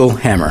single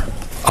hammer.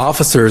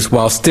 Officers,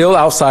 while still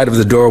outside of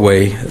the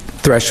doorway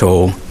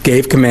threshold,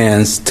 gave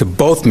commands to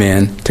both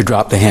men to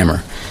drop the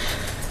hammer.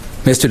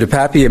 Mr.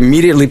 DePape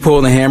immediately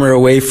pulled the hammer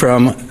away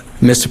from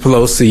Mr.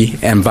 Pelosi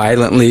and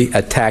violently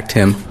attacked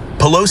him.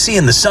 Pelosi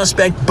and the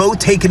suspect both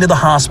taken to the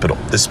hospital,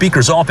 the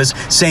Speaker's office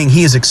saying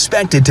he is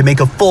expected to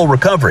make a full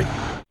recovery.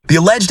 The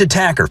alleged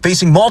attacker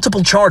facing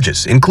multiple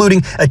charges,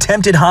 including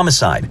attempted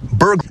homicide,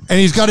 burglary.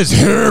 And he's got his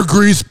hair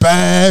greased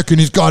back and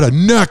he's got a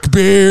neck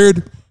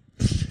beard.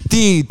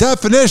 The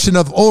definition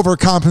of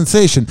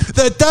overcompensation.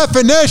 The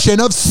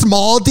definition of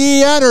small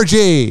d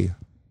energy.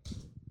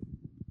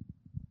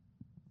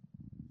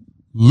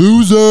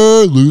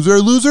 Loser, loser,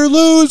 loser,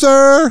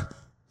 loser.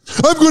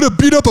 I'm going to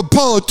beat up a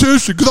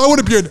politician because I want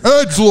to be an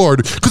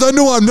edgelord because I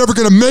know I'm never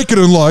going to make it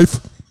in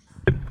life.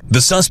 The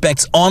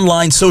suspect's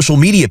online social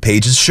media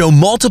pages show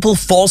multiple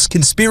false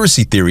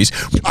conspiracy theories.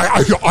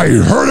 I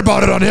heard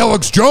about it on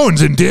Alex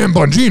Jones and Dan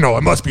Bongino.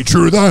 It must be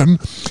true then.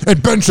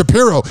 And Ben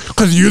Shapiro,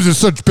 because he uses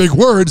such big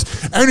words,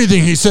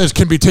 anything he says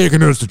can be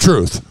taken as the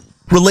truth.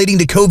 Relating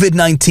to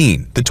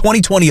COVID-19, the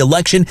 2020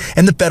 election,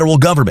 and the federal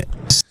government.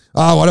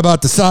 What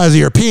about the size of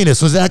your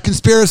penis? Was that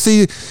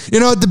conspiracy,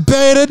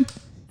 debated?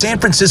 San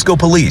Francisco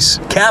police,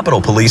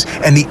 Capitol Police,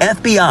 and the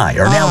FBI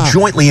are now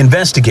jointly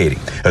investigating.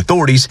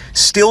 Authorities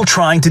still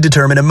trying to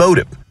determine a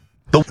motive.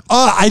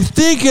 I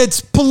think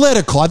it's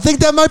political. I think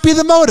that might be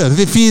the motive.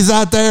 If he's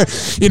out there,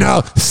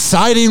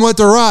 siding with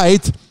the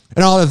right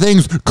and all the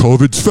things,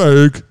 COVID's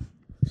fake.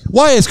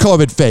 Why is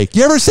COVID fake?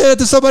 You ever say that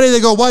to somebody?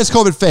 They go, why is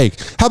COVID fake?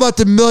 How about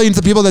the millions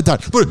of people that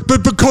died? But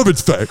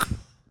COVID's fake.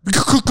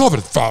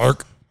 COVID's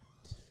fake.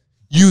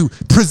 You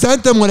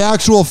present them with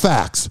actual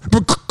facts.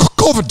 But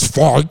COVID's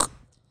fake.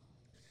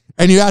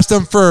 And you ask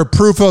them for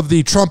proof of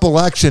the Trump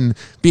election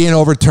being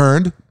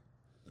overturned,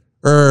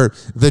 or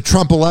the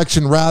Trump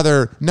election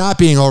rather not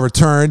being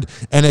overturned,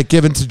 and it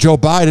given to Joe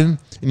Biden,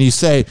 and you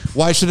say,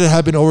 why should it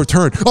have been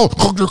overturned? Oh,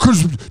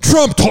 because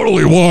Trump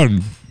totally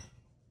won.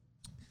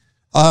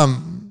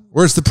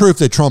 Where's the proof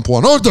that Trump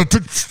won? Oh,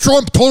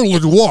 Trump totally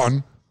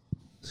won.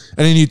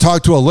 And then you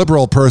talk to a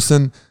liberal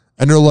person,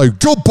 and they're like,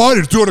 Joe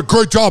Biden's doing a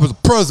great job as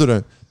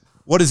president.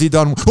 What has he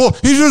done? Well,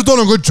 he's just done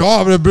a good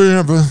job.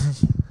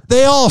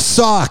 They all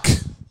suck.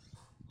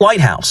 White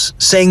House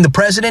saying the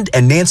president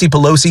and Nancy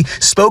Pelosi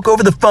spoke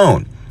over the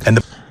phone and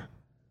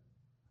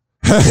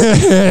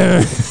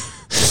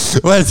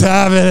What's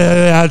happening,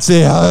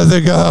 Nancy? How's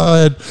it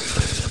going?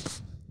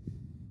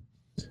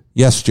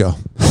 Yes, Joe.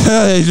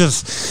 They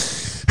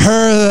just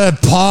heard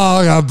that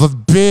Paul got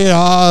beat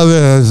up.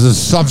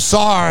 I'm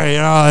sorry,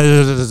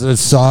 it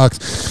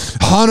sucks.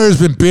 Hunter's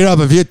been beat up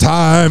a few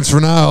times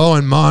for not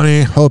owing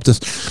money. Hope this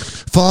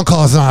phone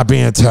call's not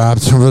being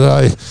tapped,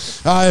 but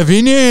if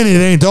you need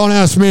anything, don't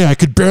ask me. I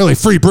could barely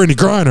free Brittany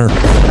Griner,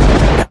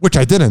 which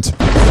I didn't.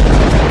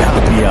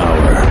 Happy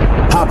hour.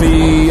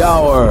 Happy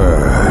hour.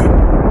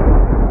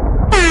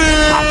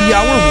 Happy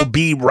hour will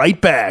be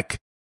right back.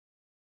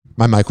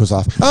 My mic was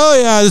off. Oh,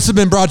 yeah, this has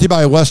been brought to you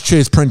by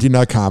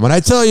WestChasePrinting.com. When I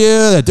tell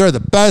you that they're the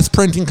best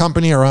printing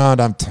company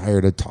around, I'm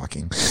tired of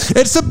talking.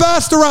 It's the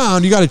best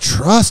around. You got to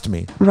trust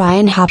me.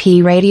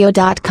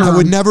 RyanHappyRadio.com. I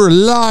would never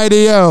lie to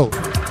you.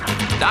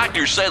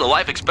 Doctors say the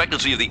life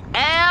expectancy of the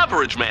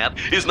average man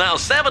is now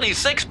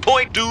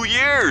 76.2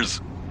 years.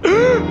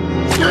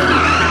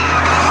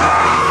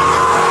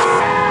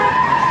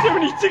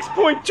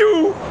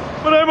 76.2,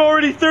 but I'm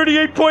already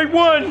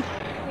 38.1.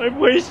 I've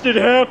wasted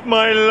half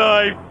my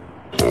life.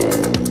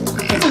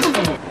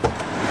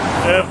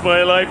 Half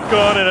my life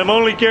gone, and I'm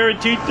only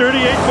guaranteed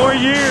 38 more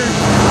years.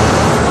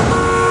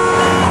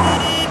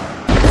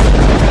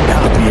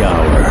 Happy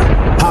hour.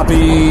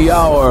 Happy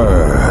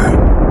hour.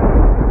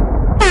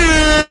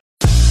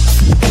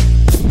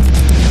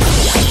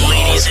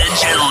 Ladies and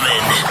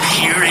gentlemen,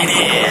 here it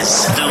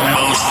is, the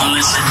most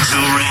listened to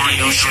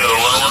radio show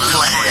on the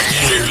planet.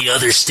 Even the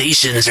other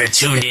stations are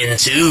tuned in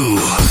too.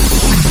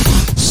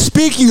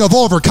 Speaking of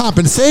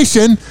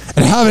overcompensation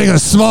and having a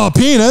small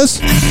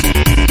penis,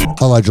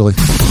 allegedly.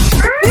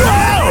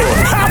 Wow!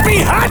 Happy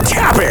hot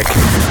topic!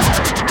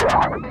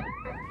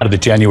 Out of the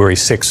January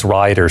 6th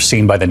rioter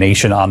seen by the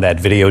nation on that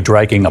video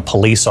dragging a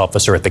police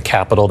officer at the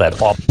Capitol.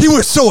 He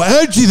was so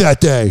edgy that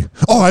day.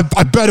 Oh, I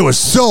bet it was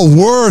so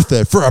worth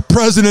it for a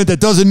president that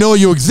doesn't know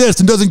you exist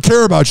and doesn't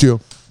care about you.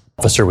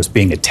 Officer was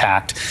being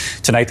attacked.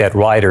 Tonight, that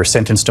rioter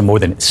sentenced to more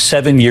than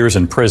 7 years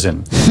in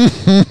prison.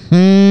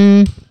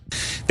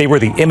 They were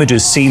the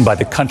images seen by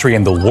the country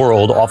and the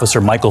world.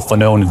 Officer Michael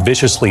Fanone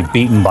viciously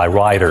beaten by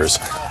rioters.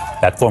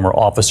 That former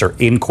officer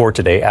in court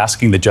today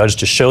asking the judge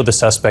to show the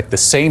suspect the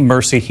same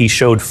mercy he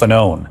showed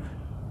Fanone.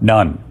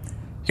 None.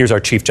 Here's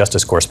our Chief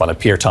Justice correspondent,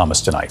 Pierre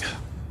Thomas, tonight.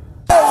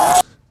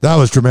 That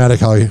was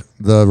dramatic how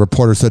the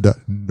reporter said that.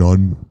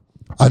 None.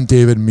 I'm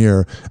David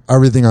Muir.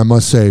 Everything I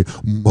must say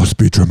must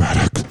be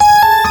dramatic.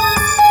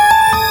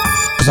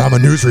 Because I'm a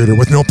newsreader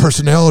with no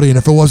personality, and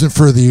if it wasn't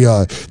for the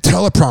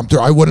teleprompter,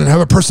 I wouldn't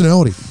have a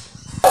personality.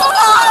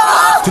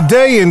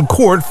 Today in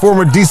court,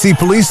 former D.C.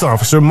 police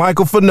officer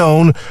Michael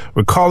Fanone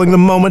recalling the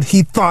moment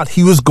he thought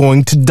he was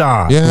going to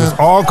die. Yeah. It was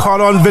all caught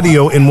on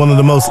video in one of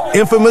the most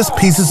infamous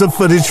pieces of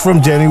footage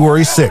from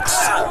January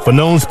 6th.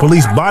 Fanone's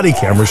police body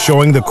camera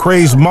showing the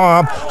crazed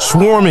mob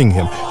swarming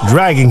him,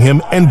 dragging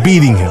him, and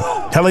beating him.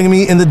 Telling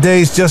me in the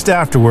days just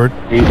afterward,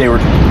 they were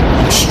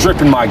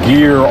stripping my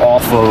gear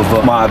off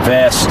of my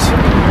vest,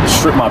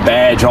 stripped my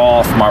badge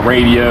off, my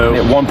radio.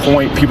 At one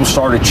point, people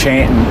started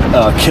chanting,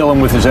 kill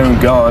him with his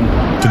own gun.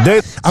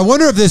 Today, I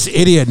wonder if this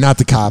idiot, not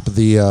the cop,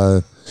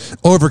 the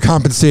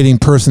overcompensating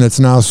person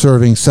that's now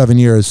serving 7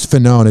 years,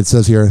 Fanone, it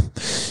says here.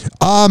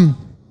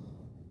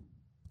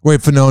 Wait,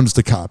 Fanone's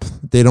the cop.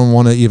 They don't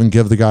want to even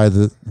give the guy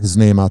his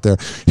name out there.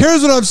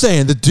 Here's what I'm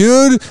saying. The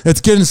dude that's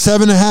getting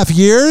 7.5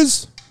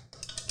 years,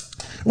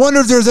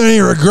 wonder if there's any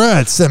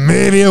regrets that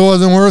maybe it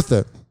wasn't worth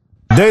it.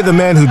 Today, the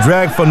man who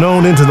dragged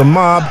Fanone into the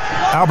mob,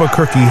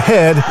 Albuquerque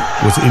Head,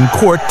 was in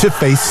court to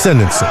face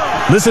sentencing.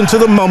 Listen to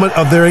the moment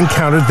of their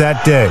encounter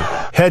that day.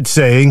 Head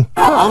saying,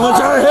 I'm gonna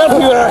try to help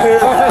you out here.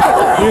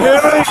 You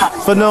hear me?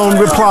 Fanone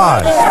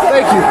replies.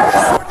 Thank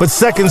you. But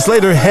seconds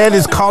later, Head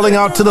is calling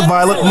out to the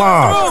violent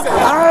mob.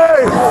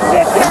 Hey!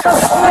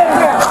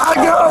 I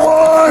got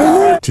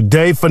one!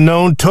 Today,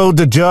 Fanone told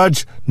the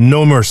judge,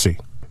 no mercy.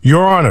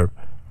 Your Honor,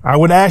 I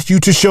would ask you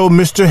to show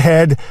Mr.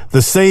 Head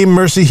the same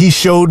mercy he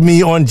showed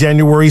me on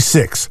January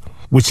 6th,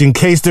 which, in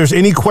case there's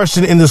any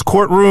question in this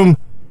courtroom,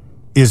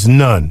 is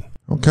none.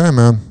 Okay,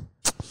 man.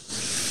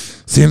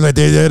 Seems like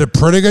they did a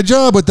pretty good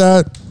job with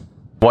that.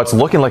 What's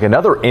looking like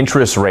another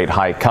interest rate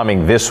hike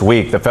coming this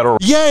week. The federal...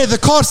 Yay, the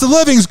cost of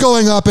living's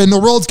going up and the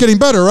world's getting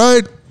better,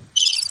 right?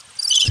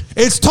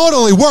 It's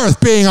totally worth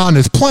being on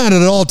this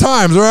planet at all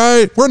times,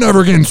 right? We're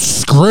never getting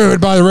screwed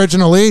by the rich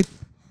and elite.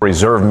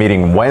 Reserve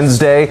meeting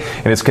Wednesday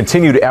in its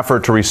continued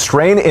effort to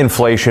restrain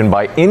inflation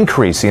by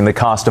increasing the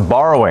cost of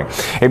borrowing.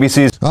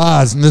 ABC's...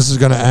 this is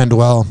going to end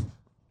well.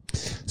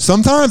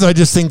 Sometimes I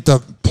just think the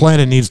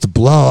planet needs to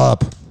blow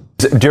up.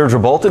 Deirdre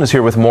Bolton is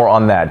here with more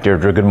on that.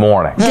 Deirdre, good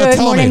morning. Good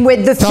morning.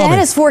 With the Fed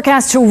is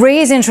forecast to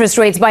raise interest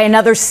rates by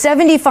another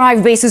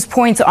 75 basis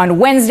points on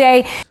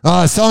Wednesday.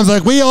 Sounds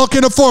like we all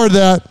can afford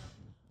that.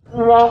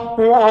 Were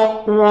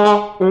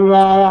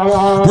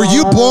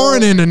you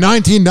born in the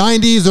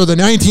 1990s or the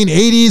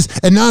 1980s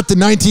and not the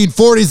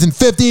 1940s and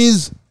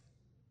 50s?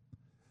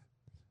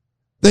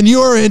 Then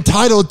you are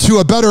entitled to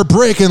a better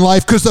break in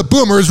life because the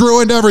boomers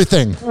ruined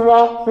everything.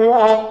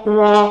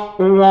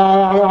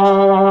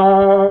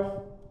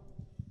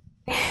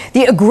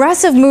 The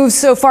aggressive moves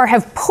so far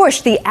have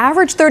pushed the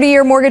average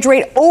 30-year mortgage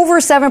rate over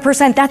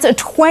 7%. That's a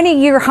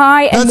 20-year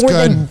high and more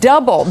than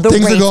double the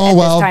rate at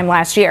this time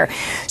last year.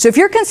 So if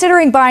you're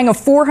considering buying a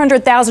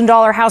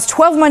 $400,000 house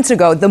 12 months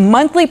ago, the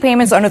monthly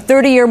payments on a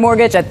 30-year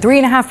mortgage at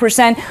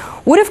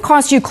 3.5% would have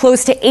cost you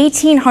close to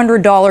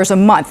 $1,800 a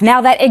month.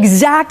 Now, that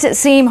exact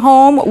same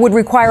home would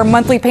require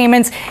monthly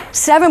payments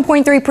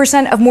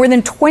 7.3% of more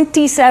than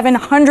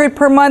 $2,700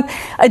 per month.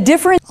 A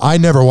difference. I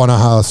never want a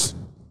house.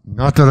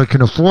 Not that I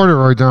can afford it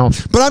right now.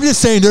 But I'm just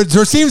saying,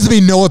 there seems to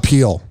be no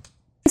appeal.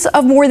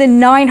 Of more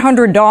than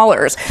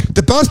 $900.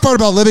 The best part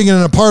about living in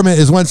an apartment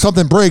is when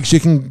something breaks,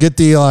 you can get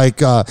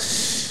the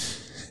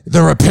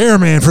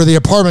repairman for the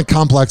apartment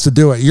complex to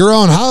do it. Your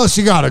own house,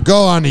 you got to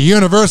go on the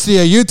University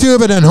of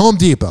YouTube and then Home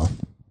Depot.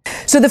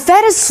 So the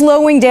Fed is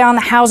slowing down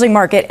the housing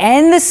market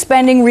and the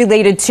spending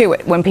related to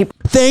it. When people...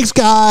 Thanks,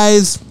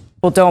 guys.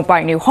 People don't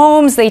buy new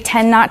homes, they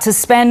tend not to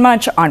spend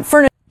much on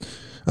furniture.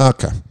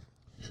 Okay.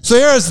 So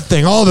here's the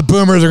thing. All the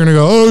boomers are going to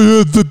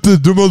go,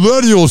 the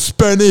millennials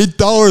spend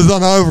 $8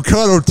 on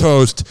avocado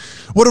toast.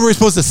 What are we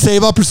supposed to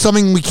save up for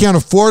something we can't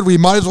afford? We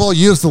might as well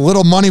use the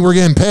little money we're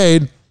getting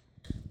paid.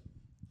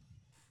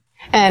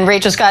 And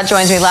Rachel Scott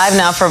joins me live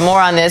now for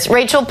more on this.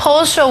 Rachel,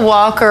 polls show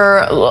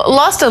Walker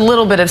lost a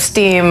little bit of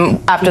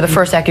steam after the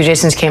first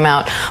accusations came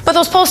out, but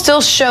those polls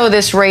still show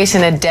this race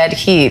in a dead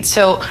heat.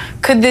 So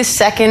could this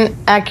second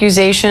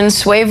accusation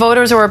sway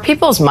voters, or are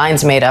people's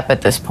minds made up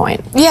at this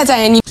point? Yeah,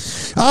 Diane.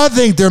 I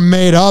think they're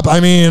made up.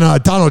 I mean,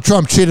 Donald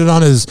Trump cheated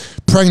on his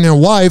pregnant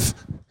wife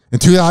in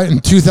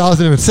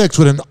 2006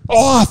 with an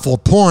awful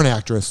porn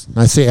actress. And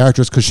I say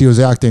actress because she was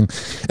acting.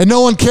 And no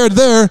one cared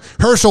there.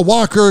 Herschel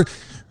Walker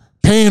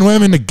paying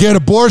women to get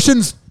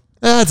abortions,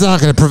 that's not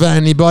going to prevent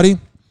anybody.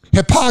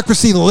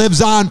 Hypocrisy lives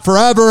on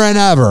forever and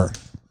ever.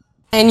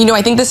 And,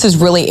 I think this is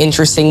really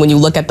interesting when you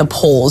look at the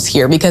polls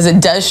here, because it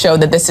does show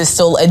that this is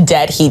still a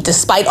dead heat,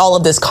 despite all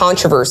of this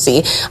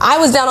controversy. I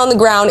was down on the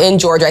ground in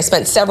Georgia. I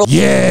spent several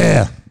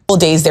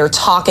days there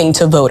talking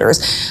to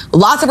voters.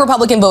 Lots of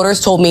Republican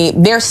voters told me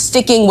they're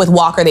sticking with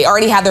Walker. They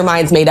already have their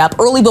minds made up.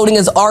 Early voting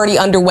is already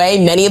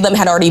underway. Many of them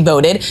had already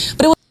voted.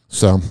 But it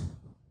was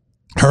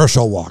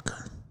Herschel Walker.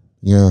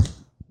 Yeah.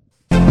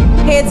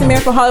 Hey, it's Amir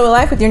for Hollywood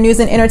Life with your news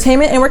and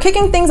entertainment, and we're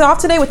kicking things off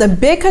today with a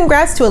big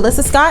congrats to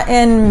Alyssa Scott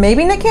and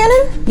maybe Nick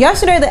Cannon.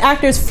 Yesterday, the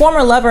actor's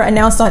former lover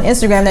announced on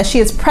Instagram that she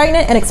is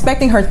pregnant and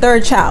expecting her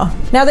third child.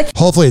 Now,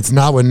 hopefully it's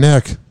not with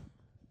Nick.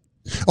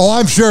 Oh,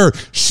 I'm sure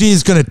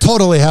she's going to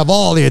totally have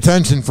all the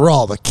attention for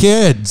all the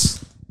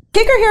kids.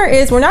 Kicker here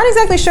is we're not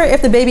exactly sure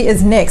if the baby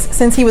is Nick's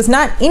since he was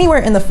not anywhere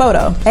in the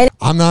photo. And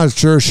I'm not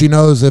sure she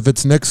knows if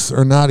it's Nick's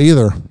or not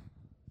either.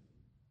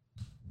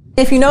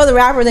 If you know the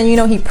rapper, then you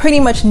know he pretty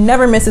much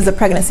never misses a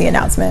pregnancy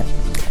announcement.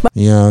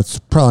 Yeah, it's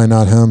probably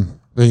not him.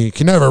 You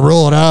can never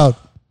rule it out.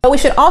 But we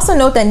should also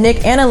note that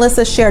Nick and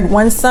Alyssa shared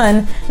one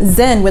son,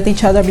 Zen, with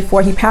each other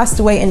before he passed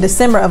away in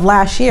December of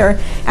last year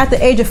at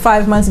the age of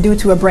 5 months due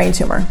to a brain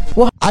tumor.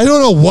 Well, I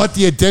don't know what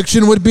the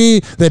addiction would be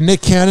that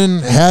Nick Cannon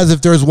has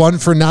if there's one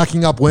for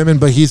knocking up women,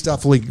 but he's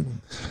definitely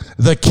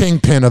the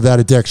kingpin of that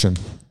addiction.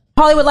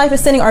 Hollywood Life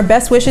is sending our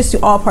best wishes to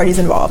all parties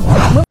involved.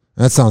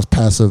 That sounds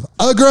passive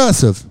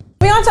aggressive.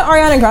 Moving on to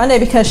Ariana Grande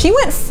because she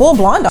went full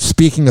blonde.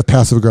 Speaking of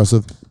passive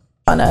aggressive.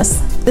 On us.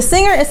 The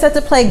singer is set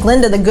to play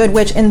Glinda the Good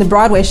Witch in the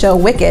Broadway show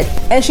Wicked,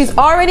 and she's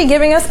already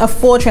giving us a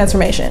full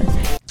transformation.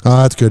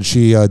 Oh, that's good.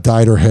 She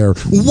dyed her hair.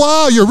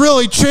 Wow, you're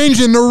really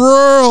changing the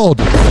world.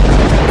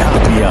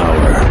 Happy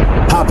hour.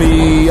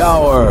 Happy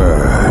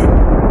hour.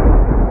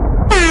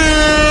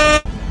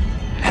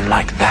 And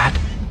like that,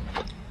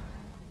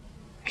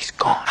 he's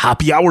gone.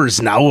 Happy hour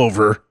is now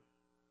over.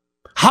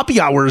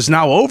 Happy hour is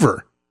now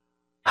over.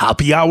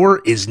 Happy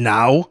hour is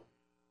now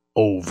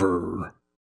over.